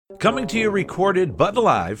Coming to you recorded but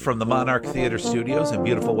live from the Monarch Theater Studios in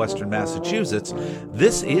beautiful Western Massachusetts,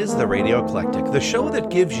 this is the Radio Eclectic, the show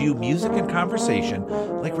that gives you music and conversation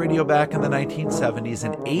like radio back in the 1970s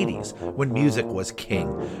and 80s when music was king.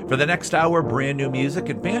 For the next hour, brand new music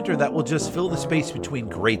and banter that will just fill the space between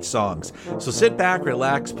great songs. So sit back,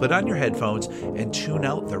 relax, put on your headphones, and tune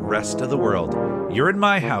out the rest of the world. You're in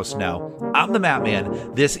my house now. I'm the Mat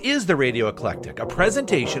Man. This is the Radio Eclectic, a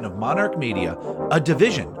presentation of Monarch Media, a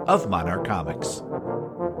division of Monarch Comics.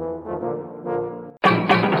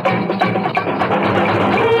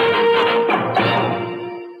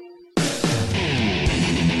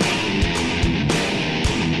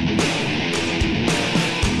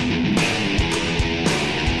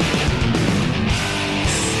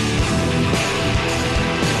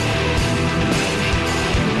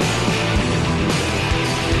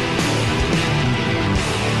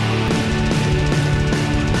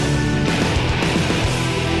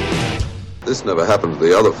 This never happened to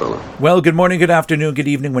the other fella. Well, good morning, good afternoon, good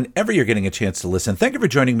evening, whenever you're getting a chance to listen. Thank you for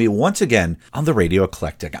joining me once again on the Radio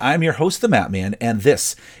Eclectic. I'm your host, the Mat Man, and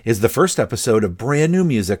this is the first episode of brand new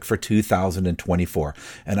music for 2024.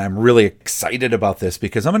 And I'm really excited about this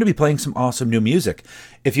because I'm going to be playing some awesome new music.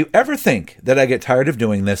 If you ever think that I get tired of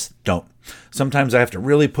doing this, don't. Sometimes I have to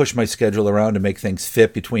really push my schedule around to make things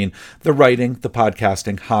fit between the writing, the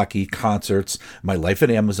podcasting, hockey, concerts, my life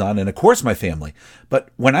at Amazon, and of course my family. But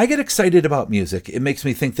when I get excited about music, it makes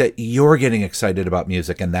me think that you're getting excited about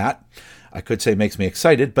music, and that, I could say, makes me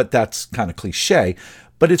excited, but that's kind of cliche.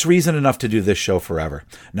 But it's reason enough to do this show forever.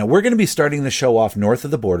 Now, we're going to be starting the show off north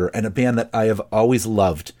of the border and a band that I have always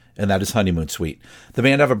loved, and that is Honeymoon Suite. The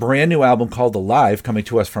band have a brand new album called Alive coming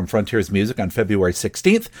to us from Frontiers Music on February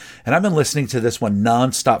 16th, and I've been listening to this one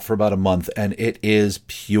nonstop for about a month, and it is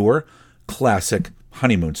pure classic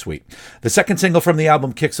Honeymoon Suite. The second single from the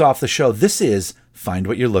album kicks off the show. This is Find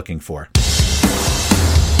What You're Looking For.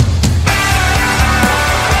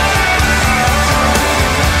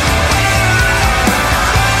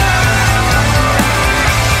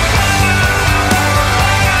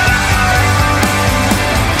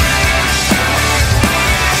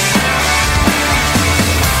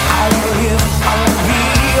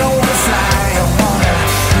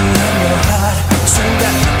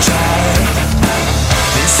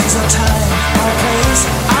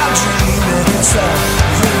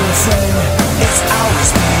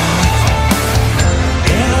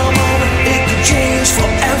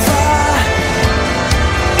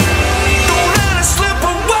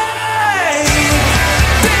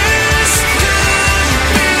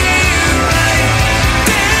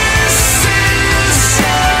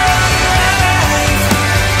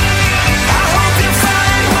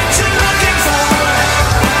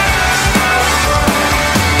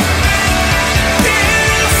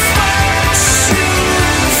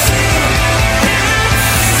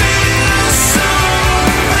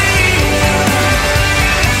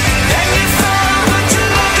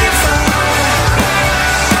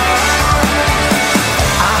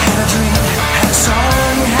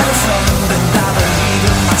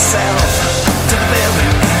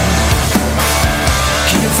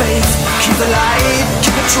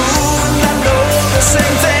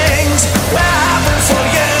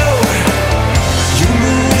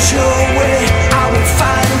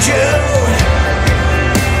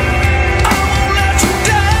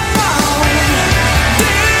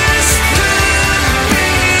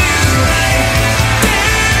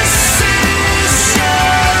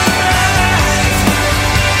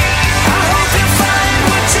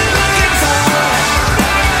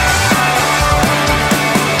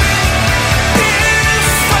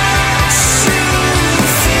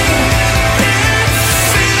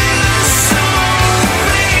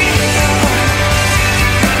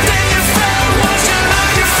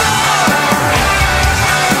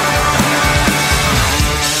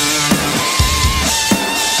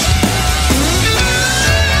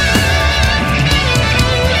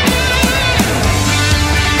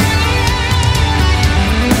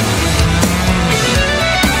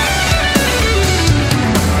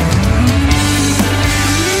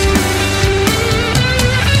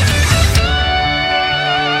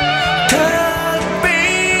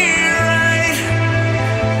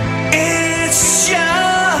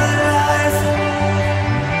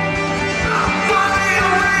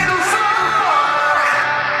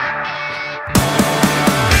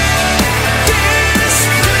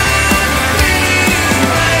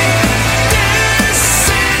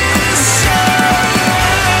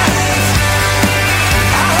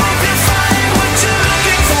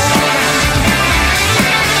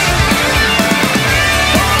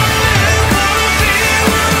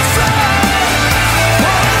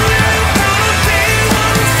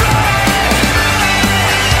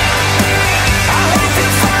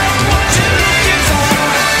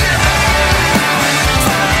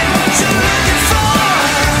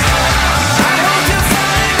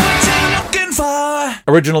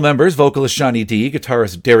 Original members, vocalist Shawnee D,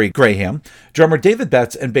 guitarist Derry Graham, drummer David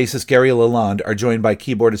Betts, and bassist Gary Lalonde are joined by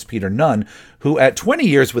keyboardist Peter Nunn, who at 20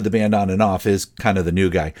 years with the band on and off is kind of the new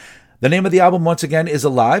guy. The name of the album, once again, is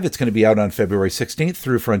Alive. It's going to be out on February 16th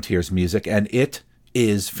through Frontiers Music, and it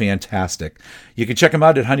is fantastic. You can check them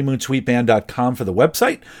out at honeymoonsweetband.com for the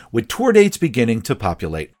website, with tour dates beginning to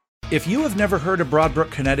populate. If you have never heard of Broadbrook,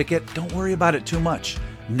 Connecticut, don't worry about it too much.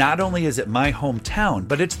 Not only is it my hometown,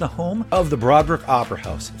 but it's the home of the Broadbrook Opera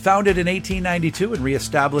House. Founded in 1892 and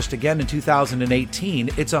reestablished again in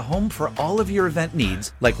 2018, it's a home for all of your event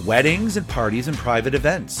needs, like weddings and parties and private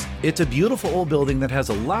events. It's a beautiful old building that has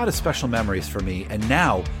a lot of special memories for me, and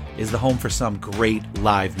now is the home for some great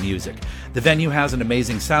live music. The venue has an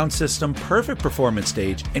amazing sound system, perfect performance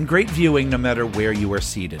stage, and great viewing no matter where you are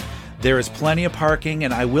seated. There is plenty of parking,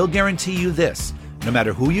 and I will guarantee you this, no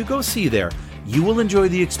matter who you go see there, you will enjoy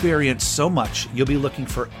the experience so much you'll be looking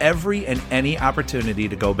for every and any opportunity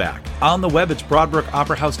to go back. On the web, it's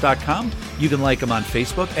BroadbrookOperaHouse.com. You can like them on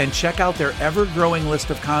Facebook and check out their ever-growing list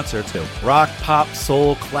of concerts. Rock, pop,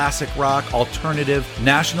 soul, classic rock, alternative,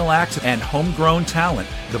 national acts, and homegrown talent.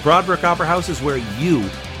 The Broadbrook Opera House is where you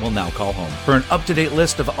will now call home. For an up-to-date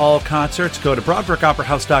list of all concerts, go to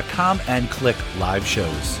BroadbrookOperaHouse.com and click Live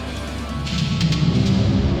Shows.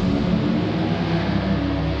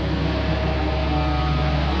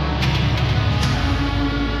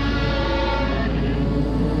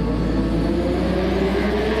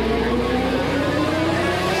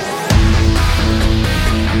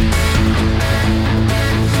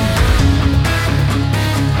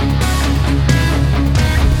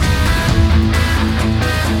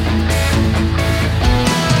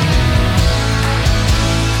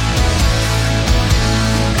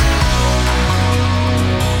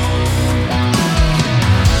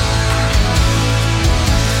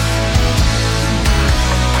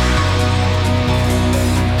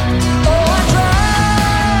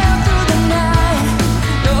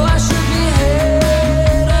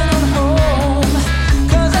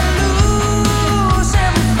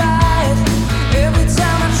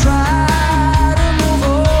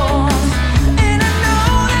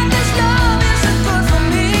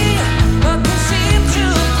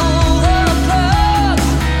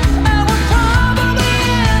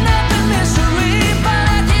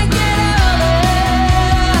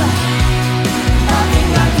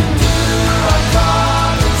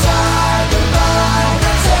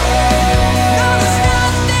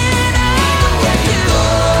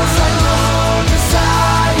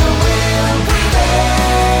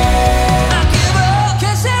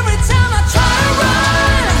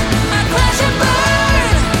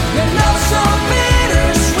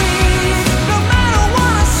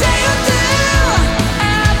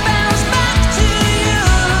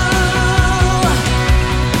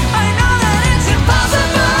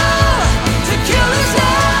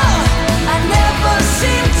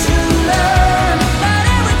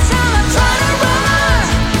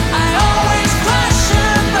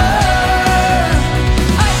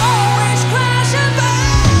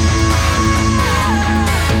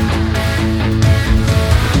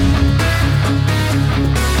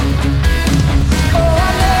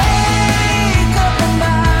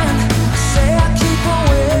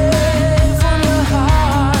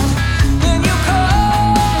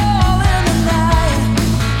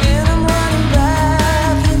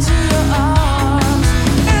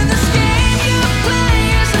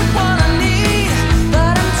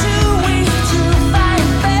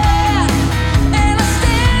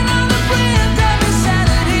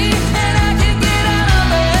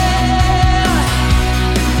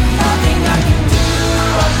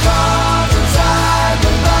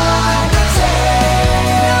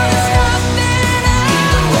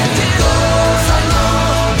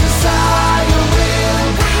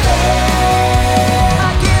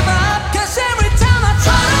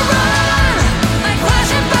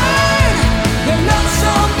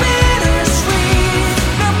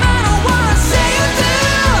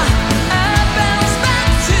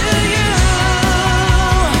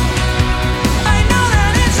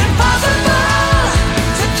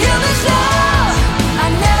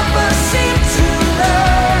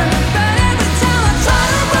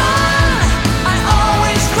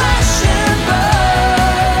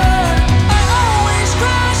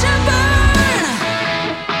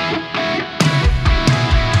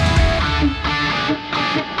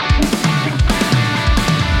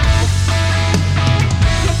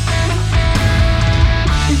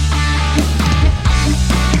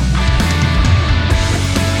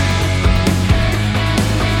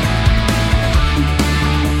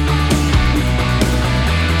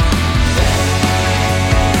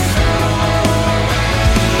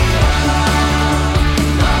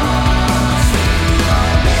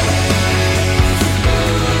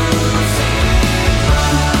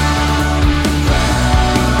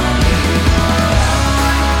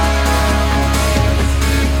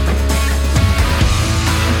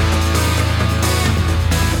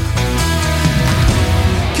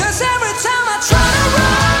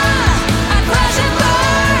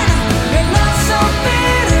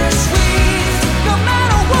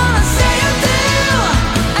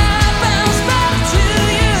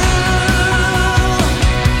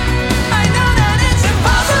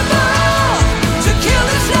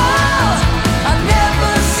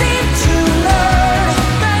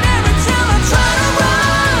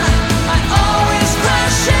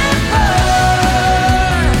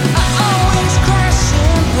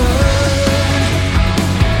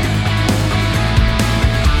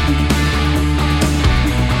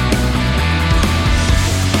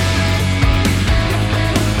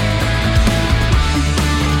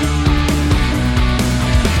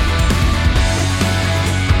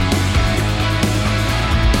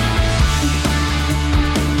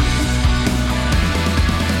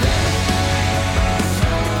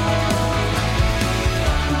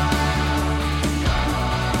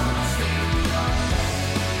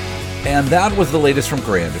 And that was the latest from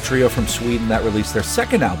Grand, a trio from Sweden that released their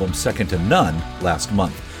second album, Second to None, last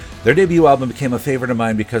month. Their debut album became a favorite of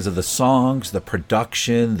mine because of the songs, the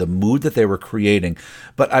production, the mood that they were creating.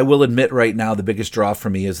 But I will admit right now the biggest draw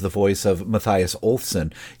for me is the voice of Matthias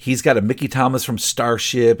Olsson. He's got a Mickey Thomas from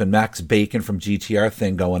Starship and Max Bacon from GTR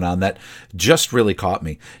thing going on that just really caught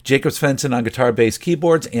me. Jacob Svensson on guitar, bass,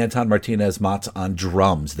 keyboards, Anton Martinez-Motz on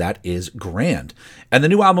drums. That is Grand. And the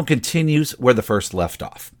new album continues where the first left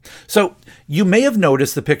off. So you may have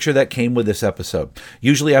noticed the picture that came with this episode.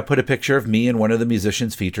 Usually I put a picture of me and one of the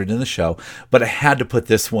musicians featured in the show, but I had to put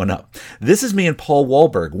this one up. This is me and Paul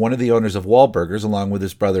Wahlberg, one of the owners of Wahlburgers, along with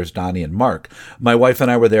his brothers Donnie and Mark. My wife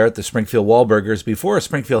and I were there at the Springfield Wahlburgers before a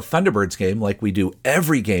Springfield Thunderbirds game, like we do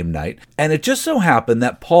every game night, and it just so happened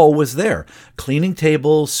that Paul was there, cleaning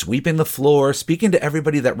tables, sweeping the floor, speaking to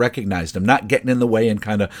everybody that recognized him, not getting in the way and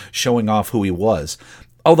kind of showing off who he was.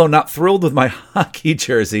 Although not thrilled with my hockey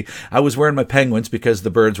jersey, I was wearing my Penguins because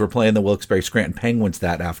the Birds were playing the Wilkes-Barre Scranton Penguins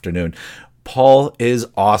that afternoon. Paul is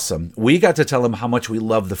awesome. We got to tell him how much we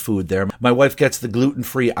love the food there. My wife gets the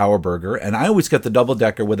gluten-free Our Burger, and I always get the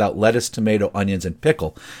double-decker without lettuce, tomato, onions, and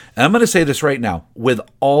pickle. And I'm going to say this right now, with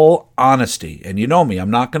all honesty, and you know me,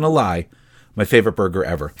 I'm not going to lie, my favorite burger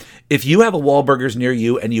ever. If you have a Wahlburgers near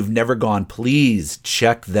you and you've never gone, please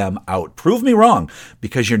check them out. Prove me wrong,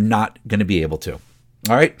 because you're not going to be able to.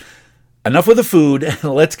 All right, enough with the food.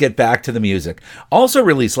 Let's get back to the music. Also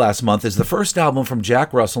released last month is the first album from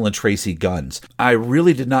Jack Russell and Tracy Guns. I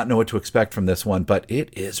really did not know what to expect from this one, but it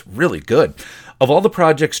is really good. Of all the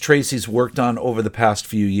projects Tracy's worked on over the past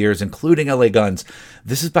few years, including LA Guns,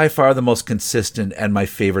 this is by far the most consistent and my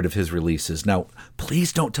favorite of his releases. Now,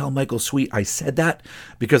 please don't tell Michael Sweet I said that,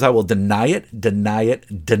 because I will deny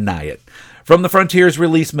it. From the Frontiers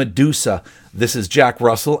release Medusa, this is Jack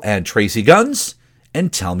Russell and Tracy Guns.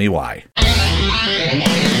 And tell me why.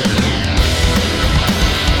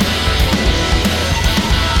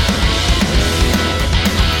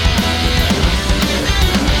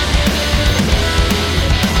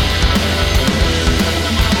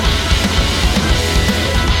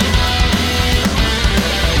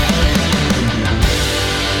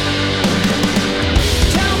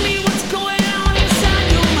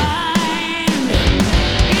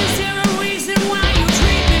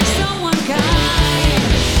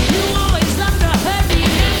 You always love to hurt me.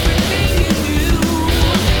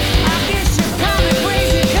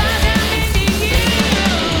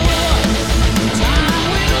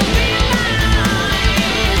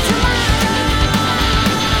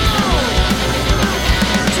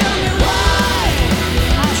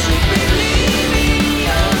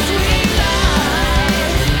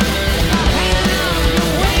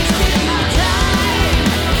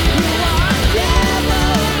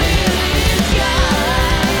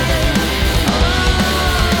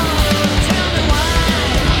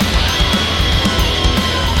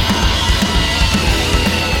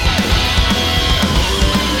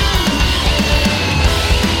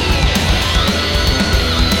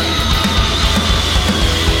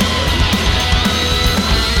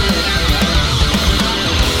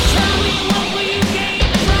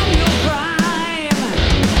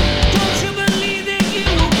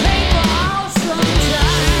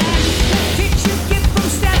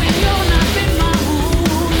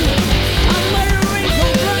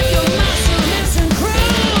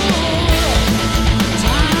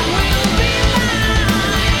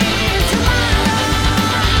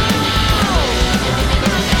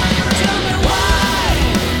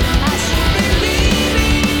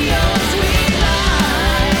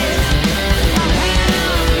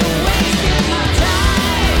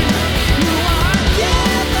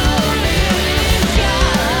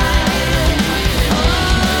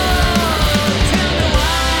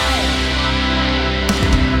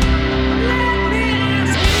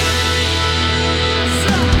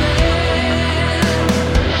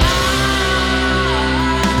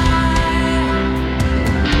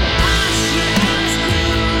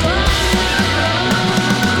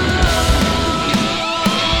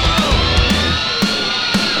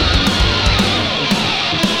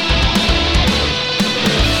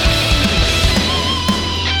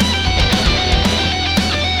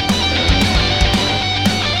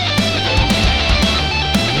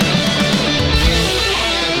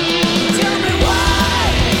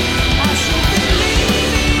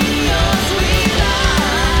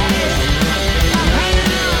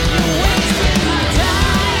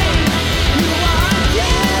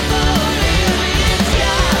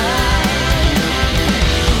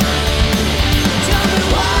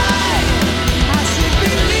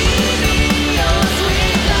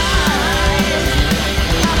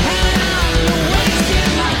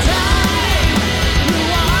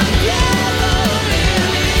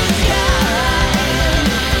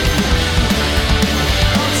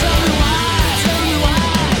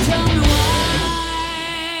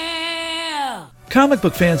 Comic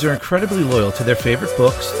book fans are incredibly loyal to their favorite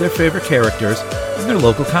books, their favorite characters, and their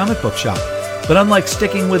local comic book shop. But unlike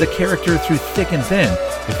sticking with a character through thick and thin,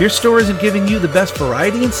 if your store isn't giving you the best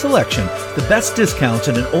variety and selection, the best discounts,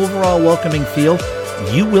 and an overall welcoming feel,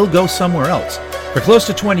 you will go somewhere else. For close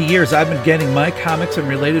to 20 years, I've been getting my comics and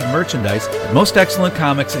related merchandise at Most Excellent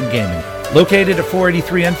Comics and Gaming. Located at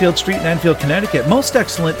 483 Enfield Street in Enfield, Connecticut, Most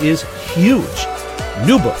Excellent is huge.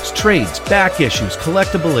 New books, trades, back issues,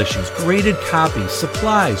 collectible issues, graded copies,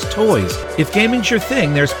 supplies, toys. If gaming's your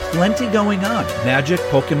thing, there's plenty going on. Magic,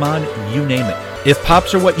 Pokemon, you name it. If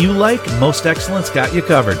pops are what you like, Most Excellent's got you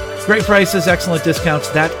covered. Great prices, excellent discounts,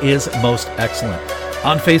 that is Most Excellent.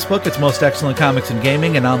 On Facebook, it's Most Excellent Comics and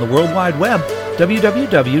Gaming, and on the World Wide Web,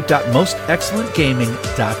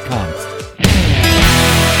 www.mostexcellentgaming.com.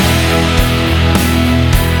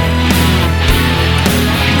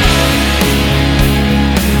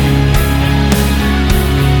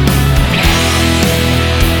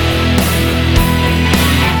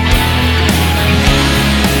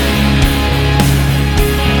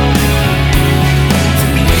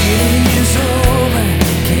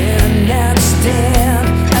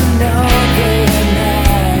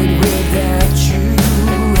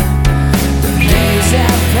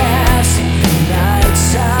 Pass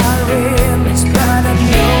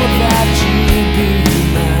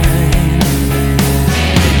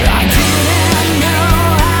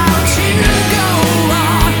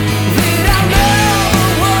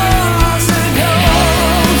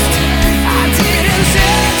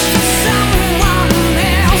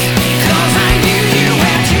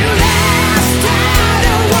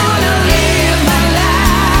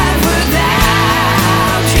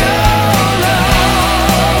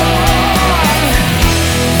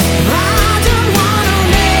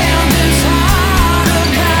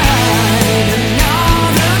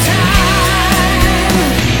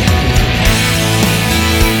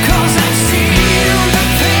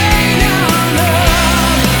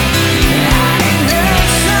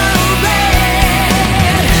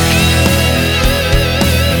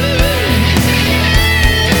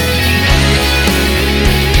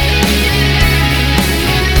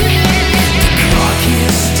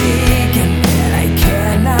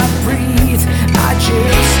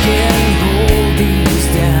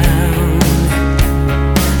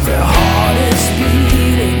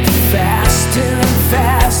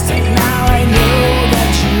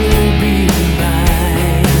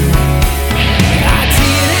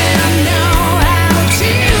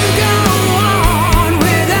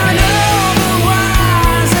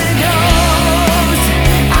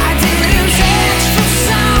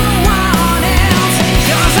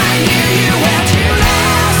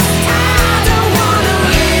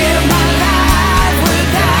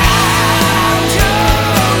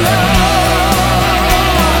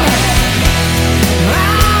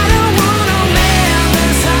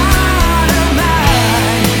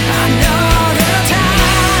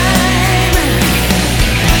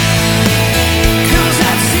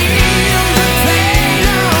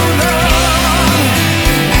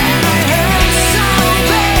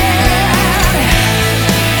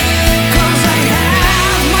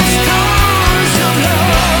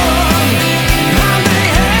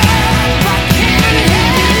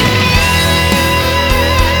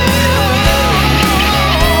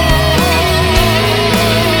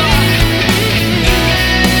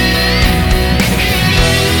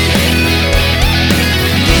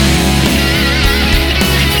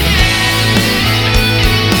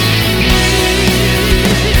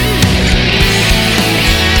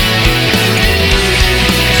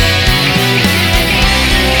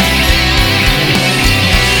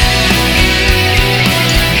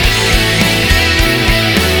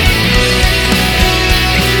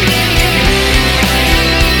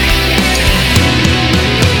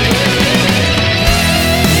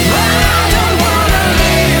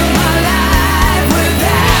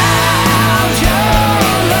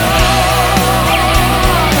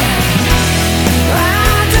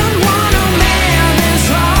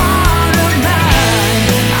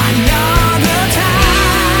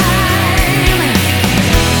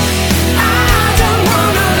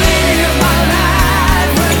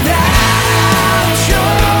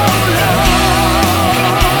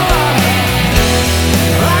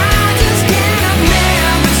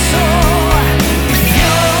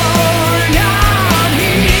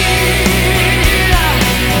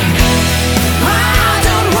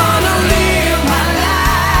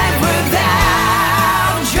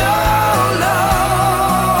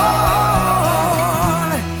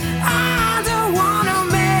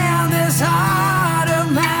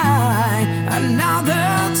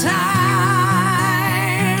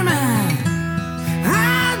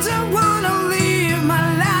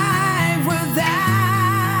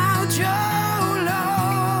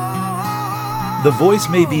The voice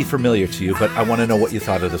may be familiar to you, but I want to know what you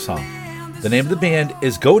thought of the song. The name of the band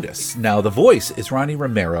is Godus. Now, the voice is Ronnie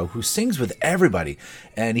Romero, who sings with everybody,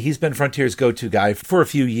 and he's been Frontier's go-to guy for a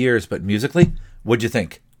few years, but musically, what'd you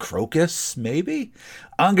think? Crocus, maybe?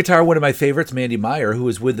 On guitar, one of my favorites, Mandy Meyer, who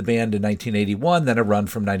was with the band in 1981, then a run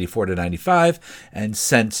from 94 to 95, and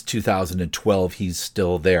since 2012, he's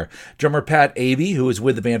still there. Drummer Pat Abey, who was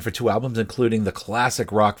with the band for 2 albums, including the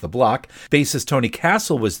classic Rock the Block. Bassist Tony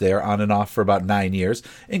Castle was there on and off for about 9 years,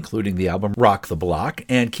 including the album Rock the Block,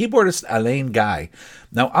 and keyboardist Alain Guy.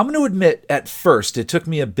 Now, I'm going to admit, at first, it took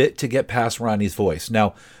me a bit to get past Ronnie's voice.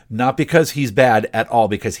 Now, not because he's bad at all,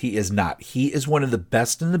 because he is not. He is one of the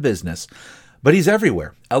best in the business, but he's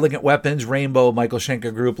everywhere. Elegant Weapons, Rainbow, Michael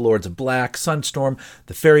Schenker Group, Lords of Black, Sunstorm,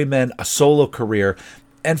 The Ferrymen, a solo career.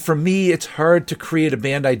 And for me, it's hard to create a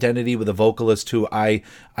band identity with a vocalist who I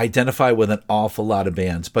identify with an awful lot of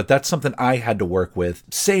bands, but that's something I had to work with.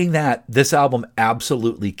 Saying that, this album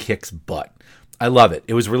absolutely kicks butt. I love it.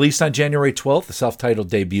 It was released on January 12th, the self-titled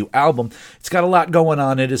debut album. It's got a lot going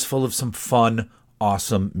on. It is full of some fun,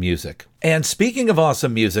 awesome music. And speaking of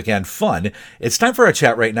awesome music and fun, it's time for our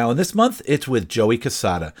chat right now. And this month, it's with Joey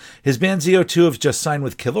Cassata. His band ZO2 have just signed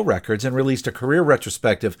with Kivel Records and released a career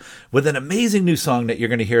retrospective with an amazing new song that you're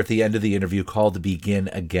going to hear at the end of the interview called Begin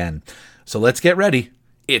Again. So let's get ready.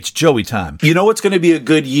 It's Joey time. You know it's going to be a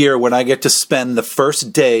good year when I get to spend the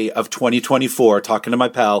first day of 2024 talking to my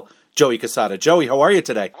pal, Joey Cassata. Joey, how are you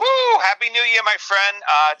today? Woo! Happy New Year, my friend.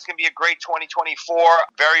 It's going to be a great 2024.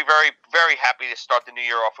 Very, very, very happy to start the new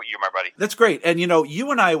year off with you, my buddy. That's great. And, you know,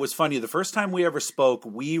 you and I, it was funny. The first time we ever spoke,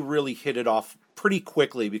 we really hit it off pretty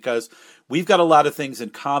quickly because we've got a lot of things in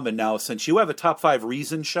common now. Since you have a Top 5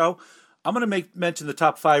 Reasons show, I'm going to mention the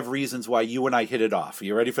top 5 reasons why you and I hit it off. Are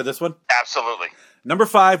you ready for this one? Absolutely. Number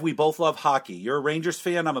 5, we both love hockey. You're a Rangers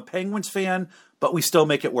fan. I'm a Penguins fan, but we still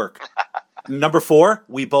make it work. Number 4,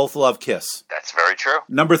 we both love Kiss. That's very true.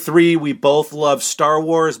 Number 3, we both love Star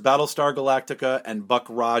Wars, Battlestar Galactica, and Buck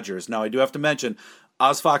Rogers. Now, I do have to mention,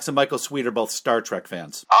 Oz Fox and Michael Sweet are both Star Trek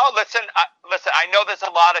fans. Oh, listen, I know there's a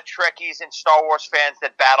lot of Trekkies and Star Wars fans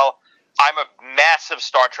that battle. I'm a massive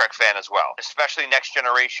Star Trek fan as well, especially Next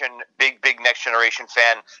Generation, big Next Generation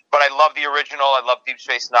fan. But I love the original. I love Deep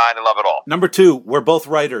Space Nine. I love it all. Number 2, we're both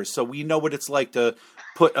writers, so we know what it's like to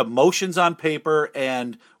put emotions on paper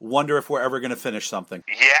and wonder if we're ever going to finish something.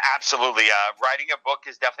 Yeah, absolutely. Writing a book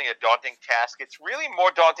is definitely a daunting task. It's really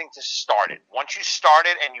more daunting to start it. Once you start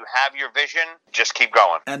it and you have your vision, just keep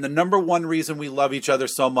going. And the number 1 reason we love each other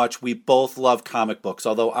so much, we both love comic books.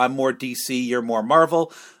 Although I'm more DC, you're more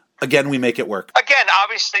Marvel. Again, we make it work. Again,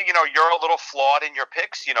 obviously, you know, you're a little flawed in your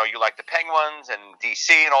picks. You know, you like the Penguins and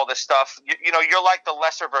DC and all this stuff. You know, you're like the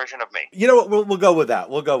lesser version of me. You know what? We'll go with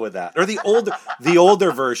that. We'll go with that. Or the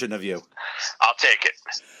older version of you. I'll take it.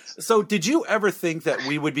 So did you ever think that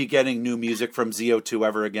we would be getting new music from ZO2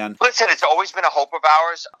 ever again? Listen, it's always been a hope of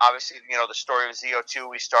ours. Obviously, you know, the story of ZO2,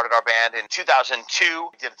 we started our band in 2002.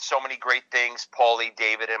 We did so many great things. Paulie,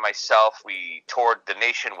 David, and myself, we toured the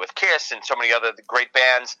nation with Kiss and so many other great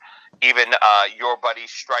bands. Even your buddy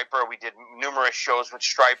Stryper, we did numerous shows with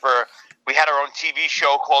Stryper. We had our own TV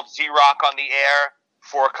show called Z-Rock on the air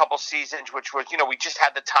for a couple seasons, which was, you know, we just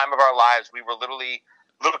had the time of our lives. We were literally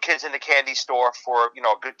little kids in the candy store for, you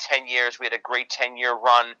know, a good 10 years. We had a great 10-year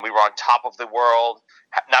run. We were on top of the world.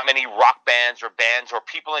 Not many rock bands or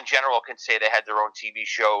people in general can say they had their own TV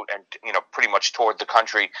show and, you know, pretty much toured the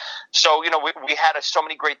country. So, you know, we had so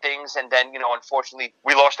many great things. And then, you know, unfortunately,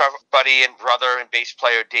 we lost our buddy and brother and bass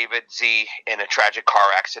player David Z in a tragic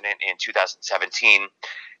car accident in 2017.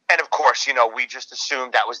 And of course, you know, we just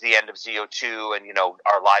assumed that was the end of ZO2 and, you know,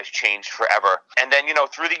 our lives changed forever. And then, you know,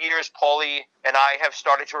 through the years, Paulie and I have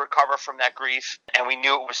started to recover from that grief. And we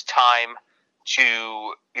knew it was time to,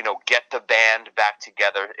 you know, get the band back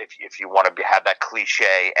together, if you want to have that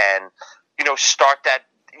cliche, and, you know, start that.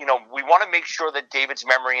 You know, we want to make sure that David's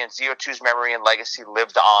memory and ZO2's memory and legacy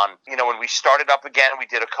lived on. You know, when we started up again, we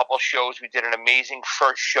did a couple shows. We did an amazing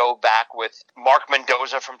first show back with Mark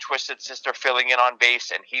Mendoza from Twisted Sister filling in on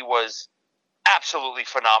bass, and he was absolutely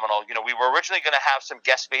phenomenal. You know, we were originally going to have some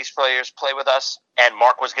guest bass players play with us, and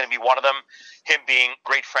Mark was going to be one of them, him being a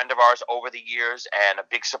great friend of ours over the years and a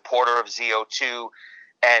big supporter of ZO2.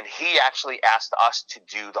 And he actually asked us to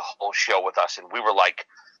do the whole show with us, and we were like,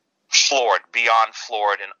 floored, beyond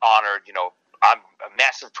floored and honored. You know, I'm a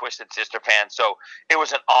massive Twisted Sister fan, so it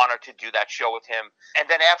was an honor to do that show with him. And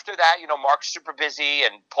then after that, you know, Mark's super busy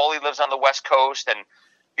and Paulie lives on the West Coast, and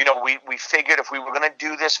we figured if we were going to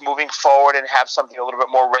do this moving forward and have something a little bit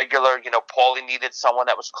more regular, Paulie needed someone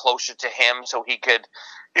that was closer to him so he could,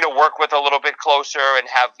 work with a little bit closer and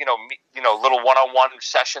have, little one-on-one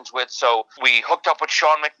sessions with. So we hooked up with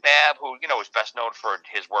Sean McNabb, who, is best known for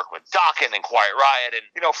his work with Dokken and Quiet Riot.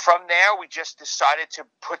 And, from there, we just decided to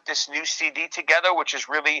put this new CD together, which is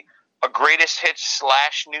really a greatest hits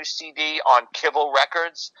 / new CD on Kibble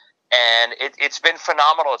Records. And it's been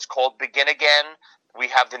phenomenal. It's called Begin Again. We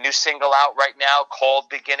have the new single out right now called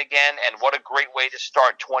Begin Again. And what a great way to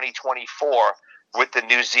start 2024 with the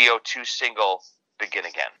new ZO2 single, Begin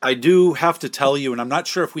Again. I do have to tell you, and I'm not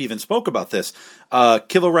sure if we even spoke about this,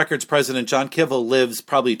 Kibble Records president John Kibble lives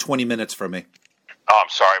probably 20 minutes from me. Oh, I'm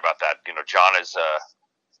sorry about that. John is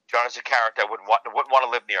a character. I wouldn't want to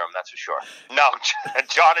live near him, that's for sure. No,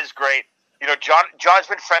 John is great. John's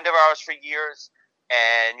been a friend of ours for years.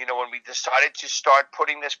 And, when we decided to start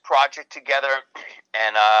putting this project together,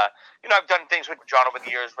 and, I've done things with John over the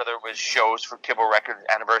years, whether it was shows for Kibble Record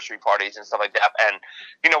anniversary parties and stuff like that. And,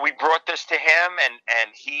 we brought this to him, and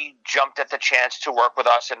he jumped at the chance to work with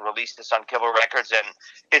us and release this on Kibble Records. And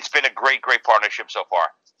it's been a great, great partnership so far.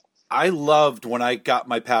 I loved when I got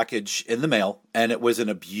my package in the mail, and it was in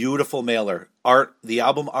a beautiful mailer. Art, the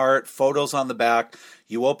album art, photos on the back.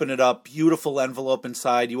 You open it up, beautiful envelope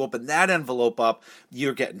inside. You open that envelope up,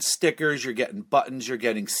 you're getting stickers, you're getting buttons, you're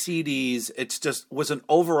getting CDs. It's just was an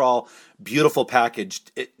overall beautiful package.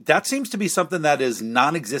 That seems to be something that is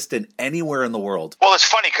non-existent anywhere in the world. Well, it's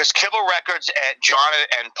funny because Kibble Records and John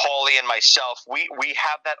and Paulie and myself, we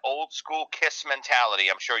have that old school KISS mentality.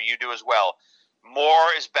 I'm sure you do as well. More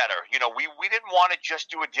is better. We didn't want to just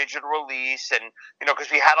do a digital release and, because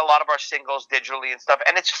we had a lot of our singles digitally and stuff.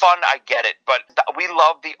 And it's fun, I get it. But we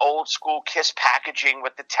love the old school KISS packaging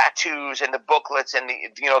with the tattoos and the booklets and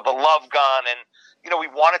the love gun. And, we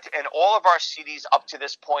wanted to, and all of our CDs up to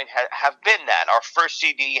this point have been that. Our first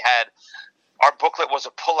CD our booklet was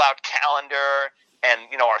a pull-out calendar. And,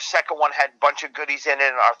 our second one had a bunch of goodies in it,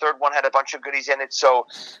 and our third one had a bunch of goodies in it. So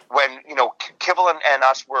when, Kibble and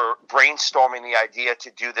us were brainstorming the idea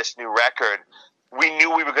to do this new record, we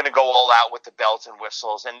knew we were going to go all out with the bells and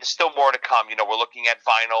whistles, and there's still more to come. We're looking at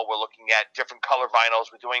vinyl, we're looking at different color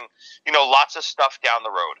vinyls, we're doing, lots of stuff down the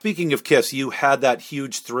road. Speaking of KISS, you had that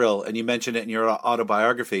huge thrill, and you mentioned it in your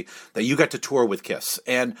autobiography, that you got to tour with KISS.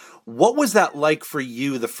 And what was that like for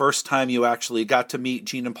you the first time you actually got to meet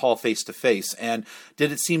Gene and Paul face to face? And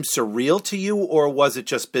did it seem surreal to you, or was it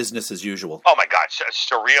just business as usual? Oh my God,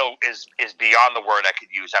 surreal is beyond the word I could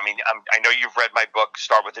use. I mean, I know you've read my book,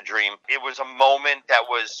 Start With a Dream. It was a moment that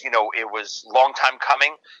was, it was a long time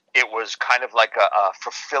coming. It was kind of like a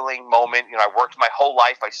fulfilling moment. I worked my whole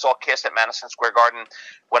life. I saw KISS at Madison Square Garden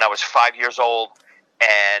when I was 5 years old,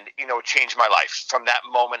 and, it changed my life. From that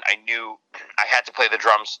moment, I knew I had to play the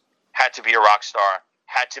drums, had to be a rock star,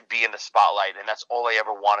 had to be in the spotlight, and that's all I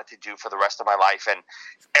ever wanted to do for the rest of my life. And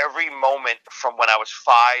every moment from when I was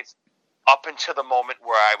 5 up until the moment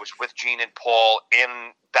where I was with Gene and Paul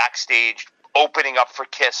in backstage opening up for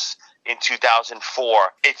KISS in 2004,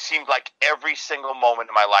 it seemed like every single moment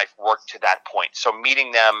of my life worked to that point. So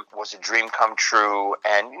meeting them was a dream come true,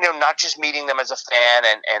 and not just meeting them as a fan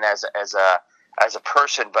and as a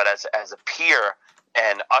person, but as a peer,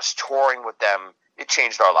 and us touring with them, it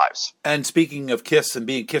changed our lives. And speaking of KISS and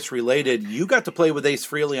being KISS related, you got to play with Ace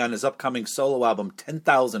Frehley on his upcoming solo album,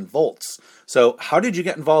 10,000 Volts. So how did you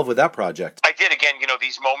get involved with that project? I did. Again,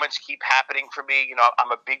 these moments keep happening for me.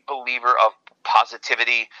 I'm a big believer of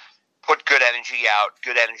positivity. Put good energy out.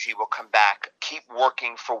 Good energy will come back. Keep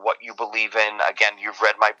working for what you believe in. Again, you've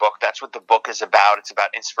read my book. That's what the book is about. It's about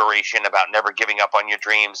inspiration, about never giving up on your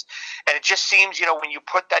dreams. And it just seems, when you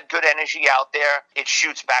put that good energy out there, it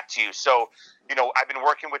shoots back to you. So, I've been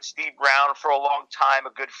working with Steve Brown for a long time, a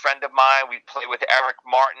good friend of mine. We play with Eric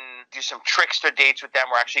Martin, do some Trickster dates with them.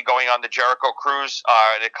 We're actually going on the Jericho Cruise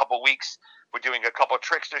in a couple weeks. We're doing a couple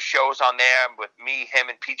Trickster shows on there with me, him,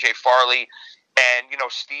 and PJ Farley. And,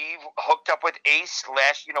 Steve hooked up with Ace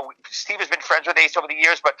Steve has been friends with Ace over the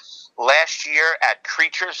years, but last year at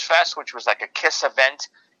Creatures Fest, which was like a KISS event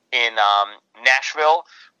in Nashville,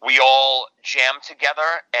 we all jammed together,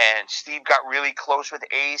 and Steve got really close with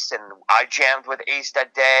Ace, and I jammed with Ace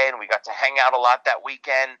that day, and we got to hang out a lot that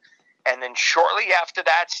weekend. And then shortly after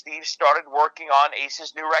that, Steve started working on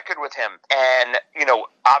Ace's new record with him. And,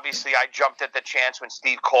 obviously I jumped at the chance when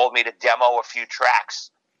Steve called me to demo a few tracks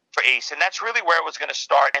for Ace, and that's really where it was going to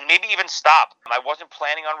start and maybe even stop. I wasn't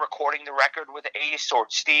planning on recording the record with Ace or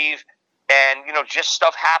Steve, and just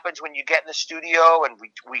stuff happens when you get in the studio, and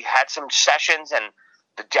we had some sessions, and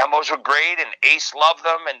the demos were great, and Ace loved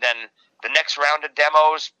them, and then the next round of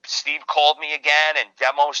demos, Steve called me again, and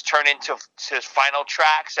demos turned into final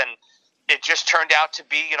tracks, and it just turned out to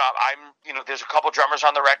be, there's a couple drummers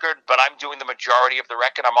on the record, but I'm doing the majority of the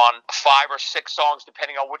record. I'm on 5 or 6 songs,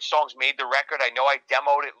 depending on which songs made the record. I know I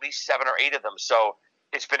demoed at least 7 or 8 of them, so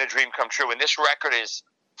it's been a dream come true. And this record is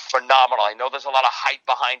phenomenal. I know there's a lot of hype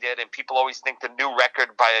behind it, and people always think the new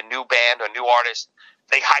record by a new band or new artist,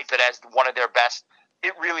 they hype it as one of their best.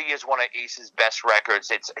 It really is one of Ace's best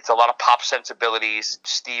records. It's a lot of pop sensibilities.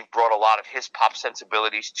 Steve brought a lot of his pop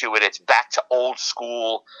sensibilities to it. It's back to old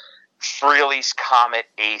school Frehley's Comet,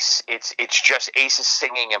 Ace. It's just Ace is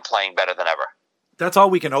singing and playing better than ever. That's all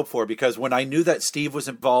we can hope for, because when I knew that Steve was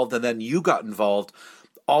involved and then you got involved,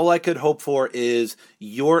 all I could hope for is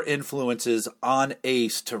your influences on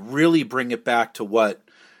Ace to really bring it back to what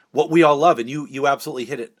we all love. And you absolutely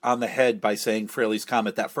hit it on the head by saying Frehley's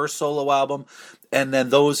Comet, that first solo album, and then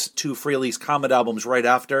those 2 Frehley's Comet albums right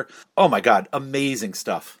after. Oh my God, amazing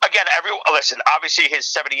stuff. Again, listen, obviously his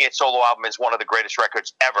 78 solo album is one of the greatest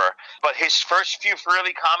records ever, but his first few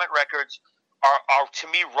Frehley Comet records are to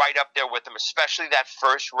me right up there with them, especially that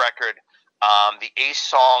first record. The Ace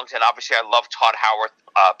songs, and obviously I love Todd Howarth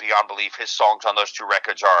beyond belief. His songs on those 2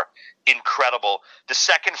 records are incredible. The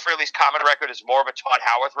second Frehley's Comet record is more of a Todd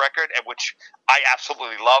Howarth record, and which I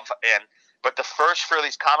absolutely love. But the first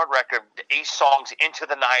Frehley's Comet record, the Ace songs, Into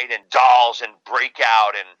the Night and Dolls and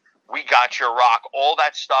Breakout and We Got Your Rock, all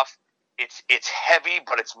that stuff, it's heavy,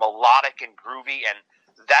 but it's melodic and groovy, and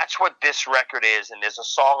that's what this record is. And there's a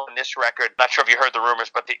song on this record, not sure if you heard the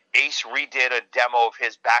rumors, but the Ace redid a demo of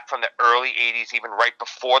his back from the early 80s, even right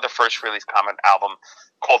before the first Frehley's Comet album,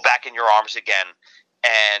 called Back in Your Arms Again.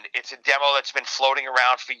 And it's a demo that's been floating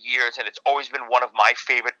around for years, and it's always been one of my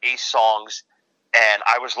favorite Ace songs. And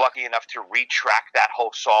I was lucky enough to retrack that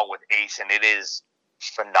whole song with Ace, and it is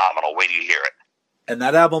phenomenal. Wait till you hear it. And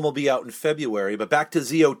that album will be out in February. But back to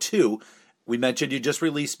ZO2, we mentioned you just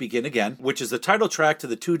released Begin Again, which is the title track to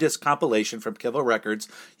the 2-disc compilation from Kibble Records.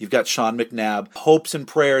 You've got Sean McNabb. Hopes and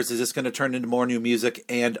prayers, is this going to turn into more new music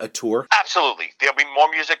and a tour? Absolutely. There'll be more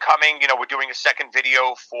music coming. We're doing a second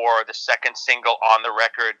video for the second single on the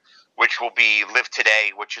record, which will be Live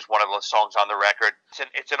Today, which is one of the songs on the record.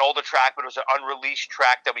 It's an older track, but it was an unreleased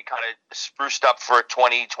track that we kind of spruced up for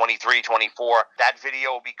 2023, 24. That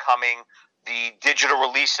video will be coming. The digital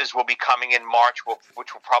releases will be coming in March,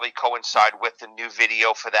 which will probably coincide with the new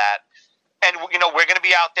video for that. And, we're going to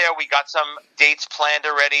be out there. We got some dates planned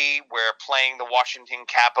already. We're playing the Washington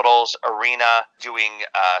Capitals Arena, doing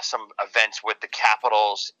some events with the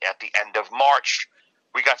Capitals at the end of March.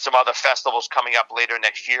 We got some other festivals coming up later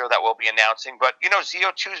next year that we'll be announcing. But,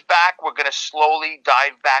 ZO2's back. We're going to slowly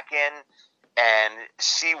dive back in and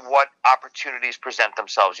see what opportunities present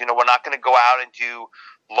themselves. We're not going to go out and do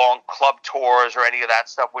long club tours or any of that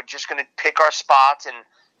stuff. We're just going to pick our spots and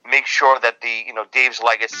make sure that Dave's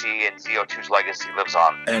legacy and ZO2's legacy lives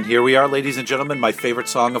on. And here we are, ladies and gentlemen, my favorite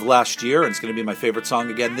song of last year, and it's going to be my favorite song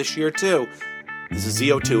again this year, too. This is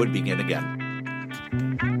ZO2 and Begin Again.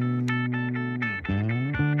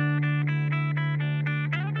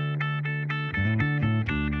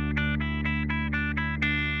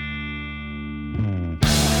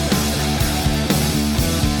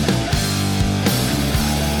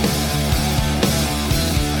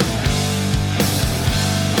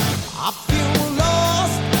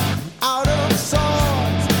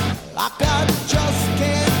 Just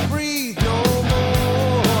can't breathe no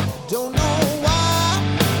more. Don't know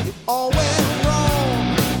why it always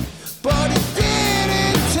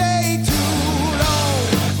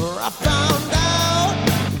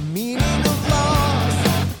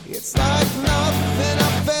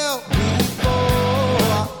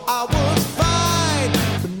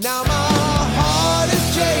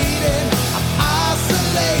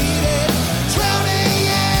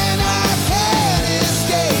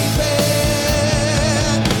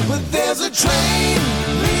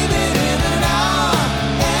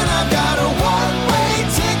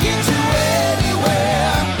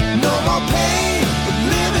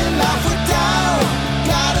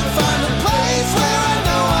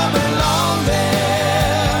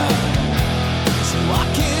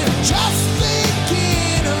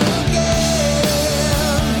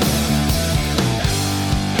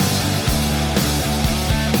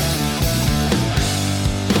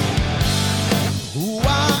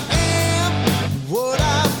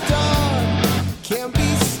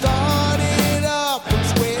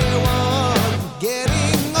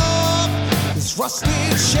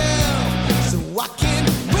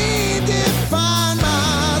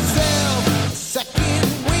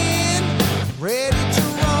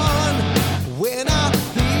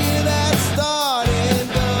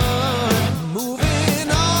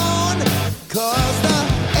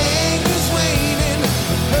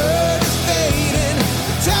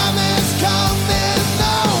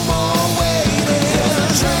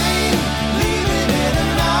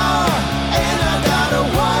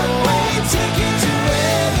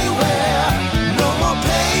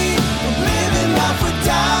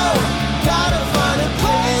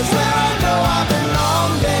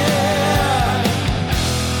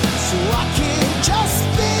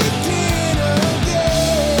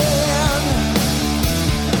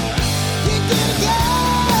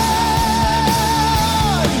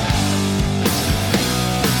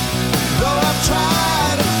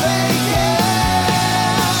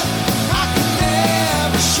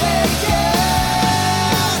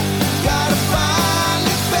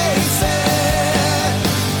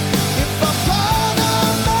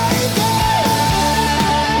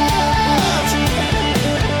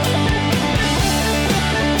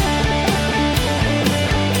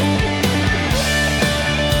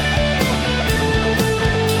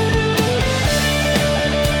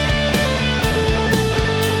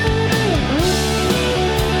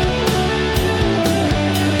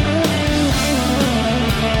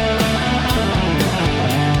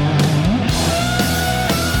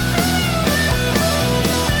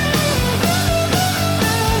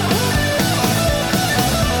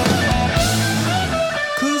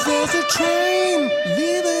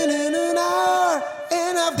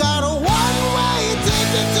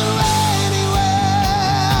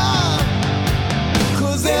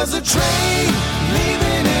there's a train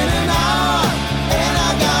leaving in an hour, and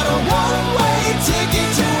I got a one-way ticket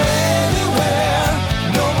to anywhere.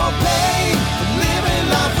 No more pain, living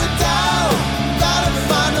life without. Gotta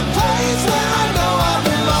find a place where I know I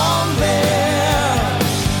belong there.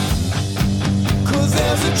 'Cause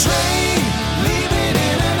there's a train leaving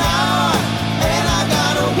in an hour, and I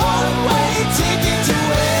got a one-way ticket to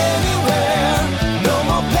anywhere. No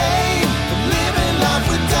more pain, living life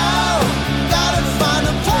without. Gotta find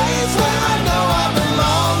a place where I know I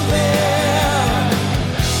belong there.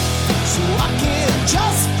 So I can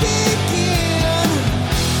just begin.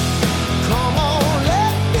 Come on,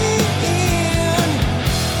 let me in.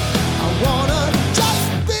 I wanna just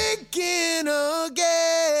begin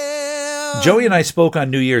again. Joey and I spoke on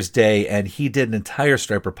New Year's Day, and he did an entire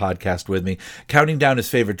Striper podcast with me, counting down his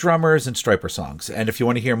favorite drummers and Striper songs. And if you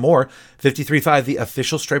want to hear more, 53.5, the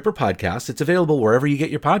official Striper podcast, it's available wherever you get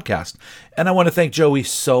your podcast. And I want to thank Joey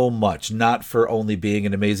so much, not for only being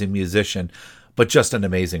an amazing musician, but just an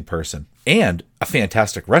amazing person. And a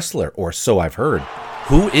fantastic wrestler, or so I've heard.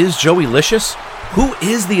 Who is Joey Licious? Who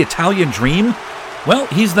is the Italian Dream? Well,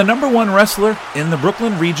 he's the number one wrestler in the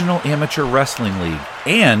Brooklyn Regional Amateur Wrestling League,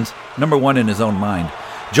 and number one in his own mind.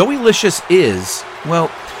 Joey Licious is, well,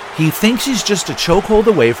 he thinks he's just a chokehold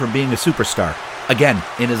away from being a superstar, again,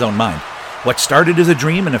 in his own mind. What started as a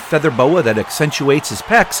dream and a feather boa that accentuates his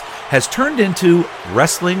pecs has turned into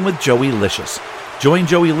wrestling with Joey Licious. Join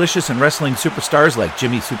Joey Licious and wrestling superstars like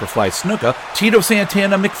Jimmy Superfly Snuka, Tito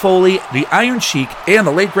Santana, Mick Foley, the Iron Sheik, and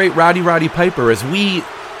the late great Roddy Piper as we...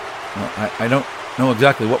 Well, I don't know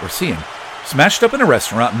exactly what we're seeing. Smashed up in a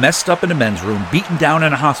restaurant, messed up in a men's room, beaten down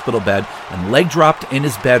in a hospital bed, and leg dropped in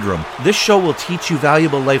his bedroom. This show will teach you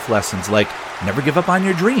valuable life lessons like never give up on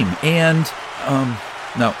your dream and,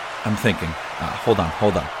 no, I'm thinking. Hold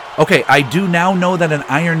on. Okay, I do now know that an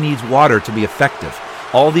iron needs water to be effective.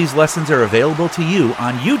 All these lessons are available to you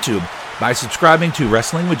on YouTube by subscribing to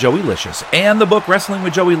Wrestling with Joey Licious. And the book Wrestling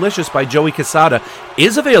with Joey Licious by Joey Cassata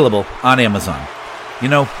is available on Amazon. You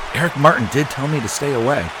know, Eric Martin did tell me to stay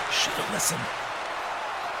away. Should have listened.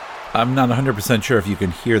 I'm not 100% sure if you can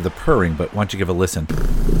hear the purring, but why don't you give a listen?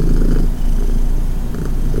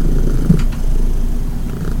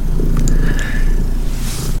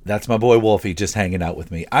 That's my boy Wolfie just hanging out with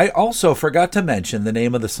me. I also forgot to mention the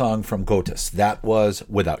name of the song from Gotus. That was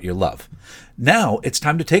Without Your Love. Now it's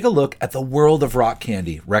time to take a look at the world of rock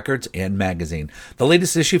candy, records, and magazine. The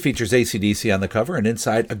latest issue features AC/DC on the cover, and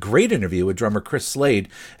inside a great interview with drummer Chris Slade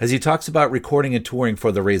as he talks about recording and touring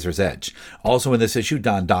for The Razor's Edge. Also in this issue,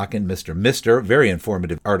 Don Dokken, Mr. Very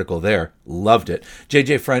informative article there. Loved it.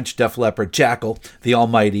 JJ French, Def Leppard, Jackal, The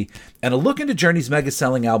Almighty, and a look into Journey's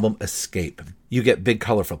mega-selling album, Escape. You get big,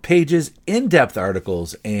 colorful pages, in-depth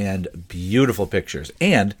articles, and beautiful pictures.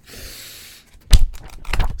 And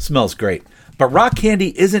smells great. But Rock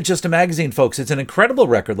Candy isn't just a magazine, folks. It's an incredible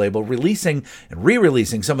record label releasing and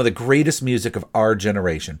re-releasing some of the greatest music of our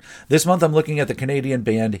generation. This month, I'm looking at the Canadian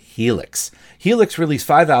band Helix. Helix released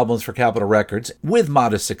 5 albums for Capitol Records with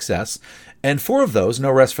modest success, and 4 of those,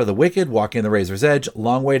 No Rest for the Wicked, Walking the Razor's Edge,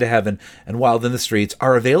 Long Way to Heaven, and Wild in the Streets,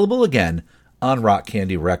 are available again on Rock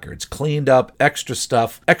Candy Records. Cleaned up, extra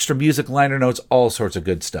stuff, extra music, liner notes, all sorts of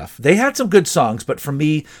good stuff. They had some good songs, but for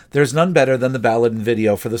me, there's none better than the ballad and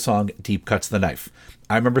video for the song Deep Cuts the Knife.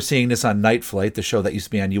 I remember seeing this on Night Flight, the show that used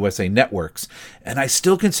to be on USA Networks, and I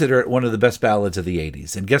still consider it one of the best ballads of the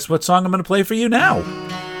 80s. And guess what song I'm going to play for you now?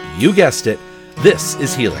 You guessed it. This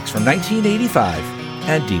is Helix from 1985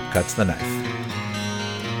 and Deep Cuts the Knife.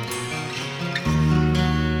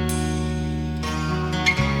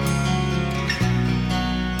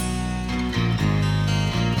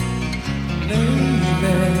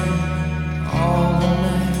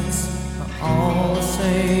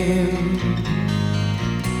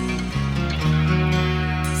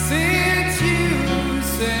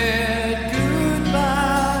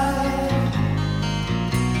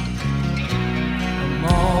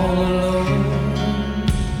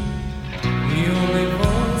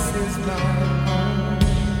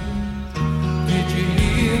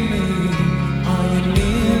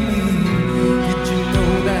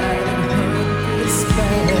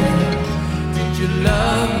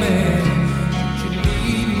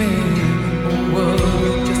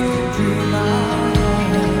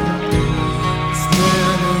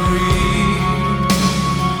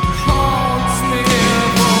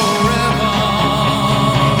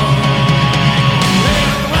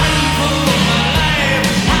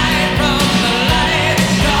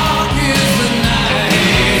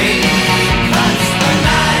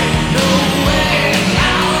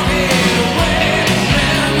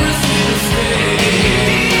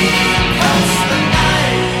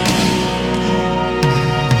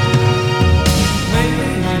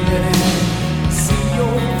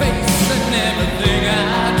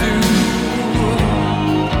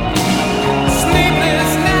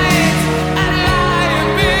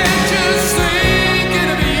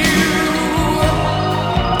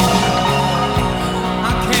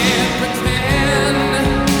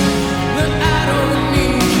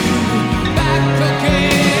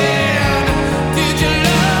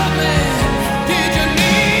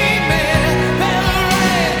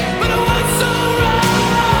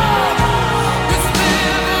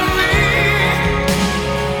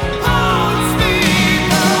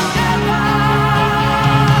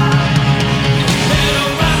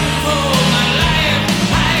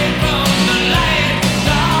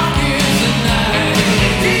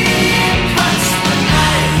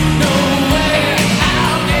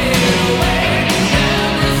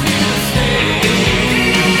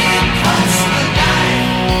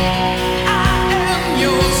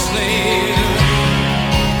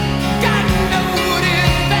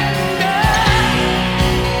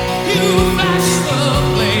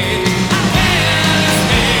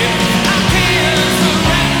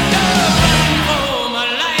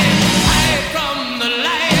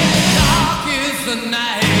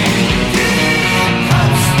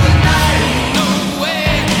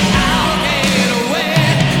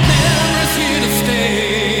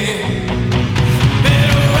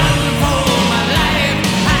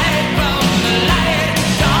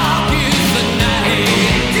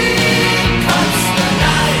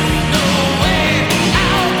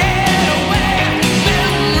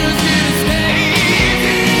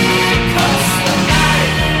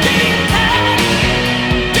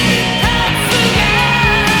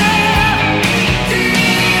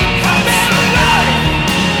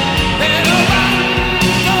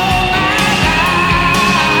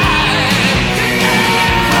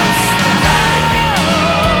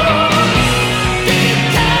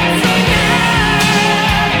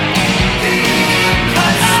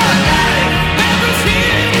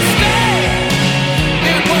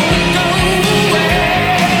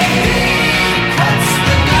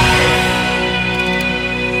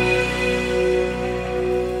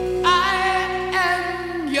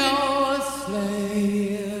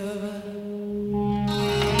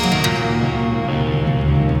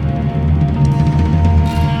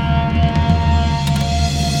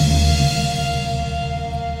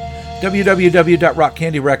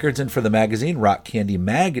 www.rockcandyrecords, and for the magazine,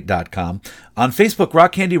 rockcandymag.com. On Facebook,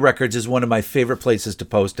 Rock Candy Records is one of my favorite places to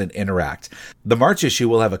post and interact. The March issue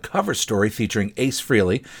will have a cover story featuring Ace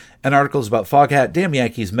Frehley and articles about Foghat, Damn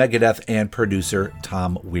Yankees, Megadeth, and producer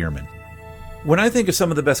Tom Weirman. When I think of some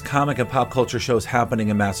of the best comic and pop culture shows happening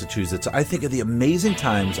in Massachusetts, I think of the amazing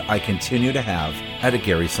times I continue to have at a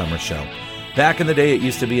Gary Summer show. Back in the day, it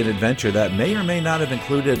used to be an adventure that may or may not have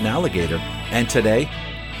included an alligator, and today,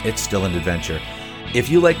 it's still an adventure. If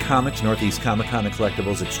you like comics, Northeast Comic-Con and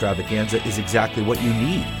Collectibles Extravaganza is exactly what you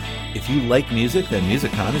need. If you like music, then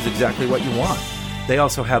MusicCon is exactly what you want. They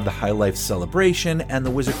also have the High Life Celebration and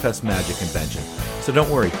the Wizard Fest Magic Convention. So don't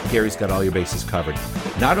worry, Gary's got all your bases covered.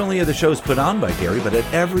 Not only are the shows put on by Gary, but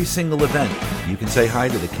at every single event, you can say hi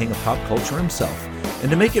to the king of pop culture himself. And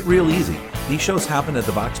to make it real easy, these shows happen at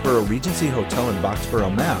the Boxborough Regency Hotel in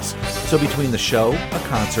Boxborough, Mass. So between the show, a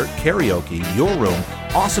concert, karaoke, your room,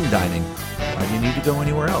 awesome dining, why do you need to go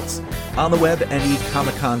anywhere else? On the web,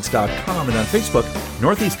 necomicons.com, and on Facebook,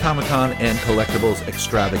 Northeast Comic-Con and Collectibles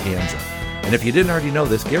Extravaganza. And if you didn't already know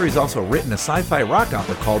this, Gary's also written a sci-fi rock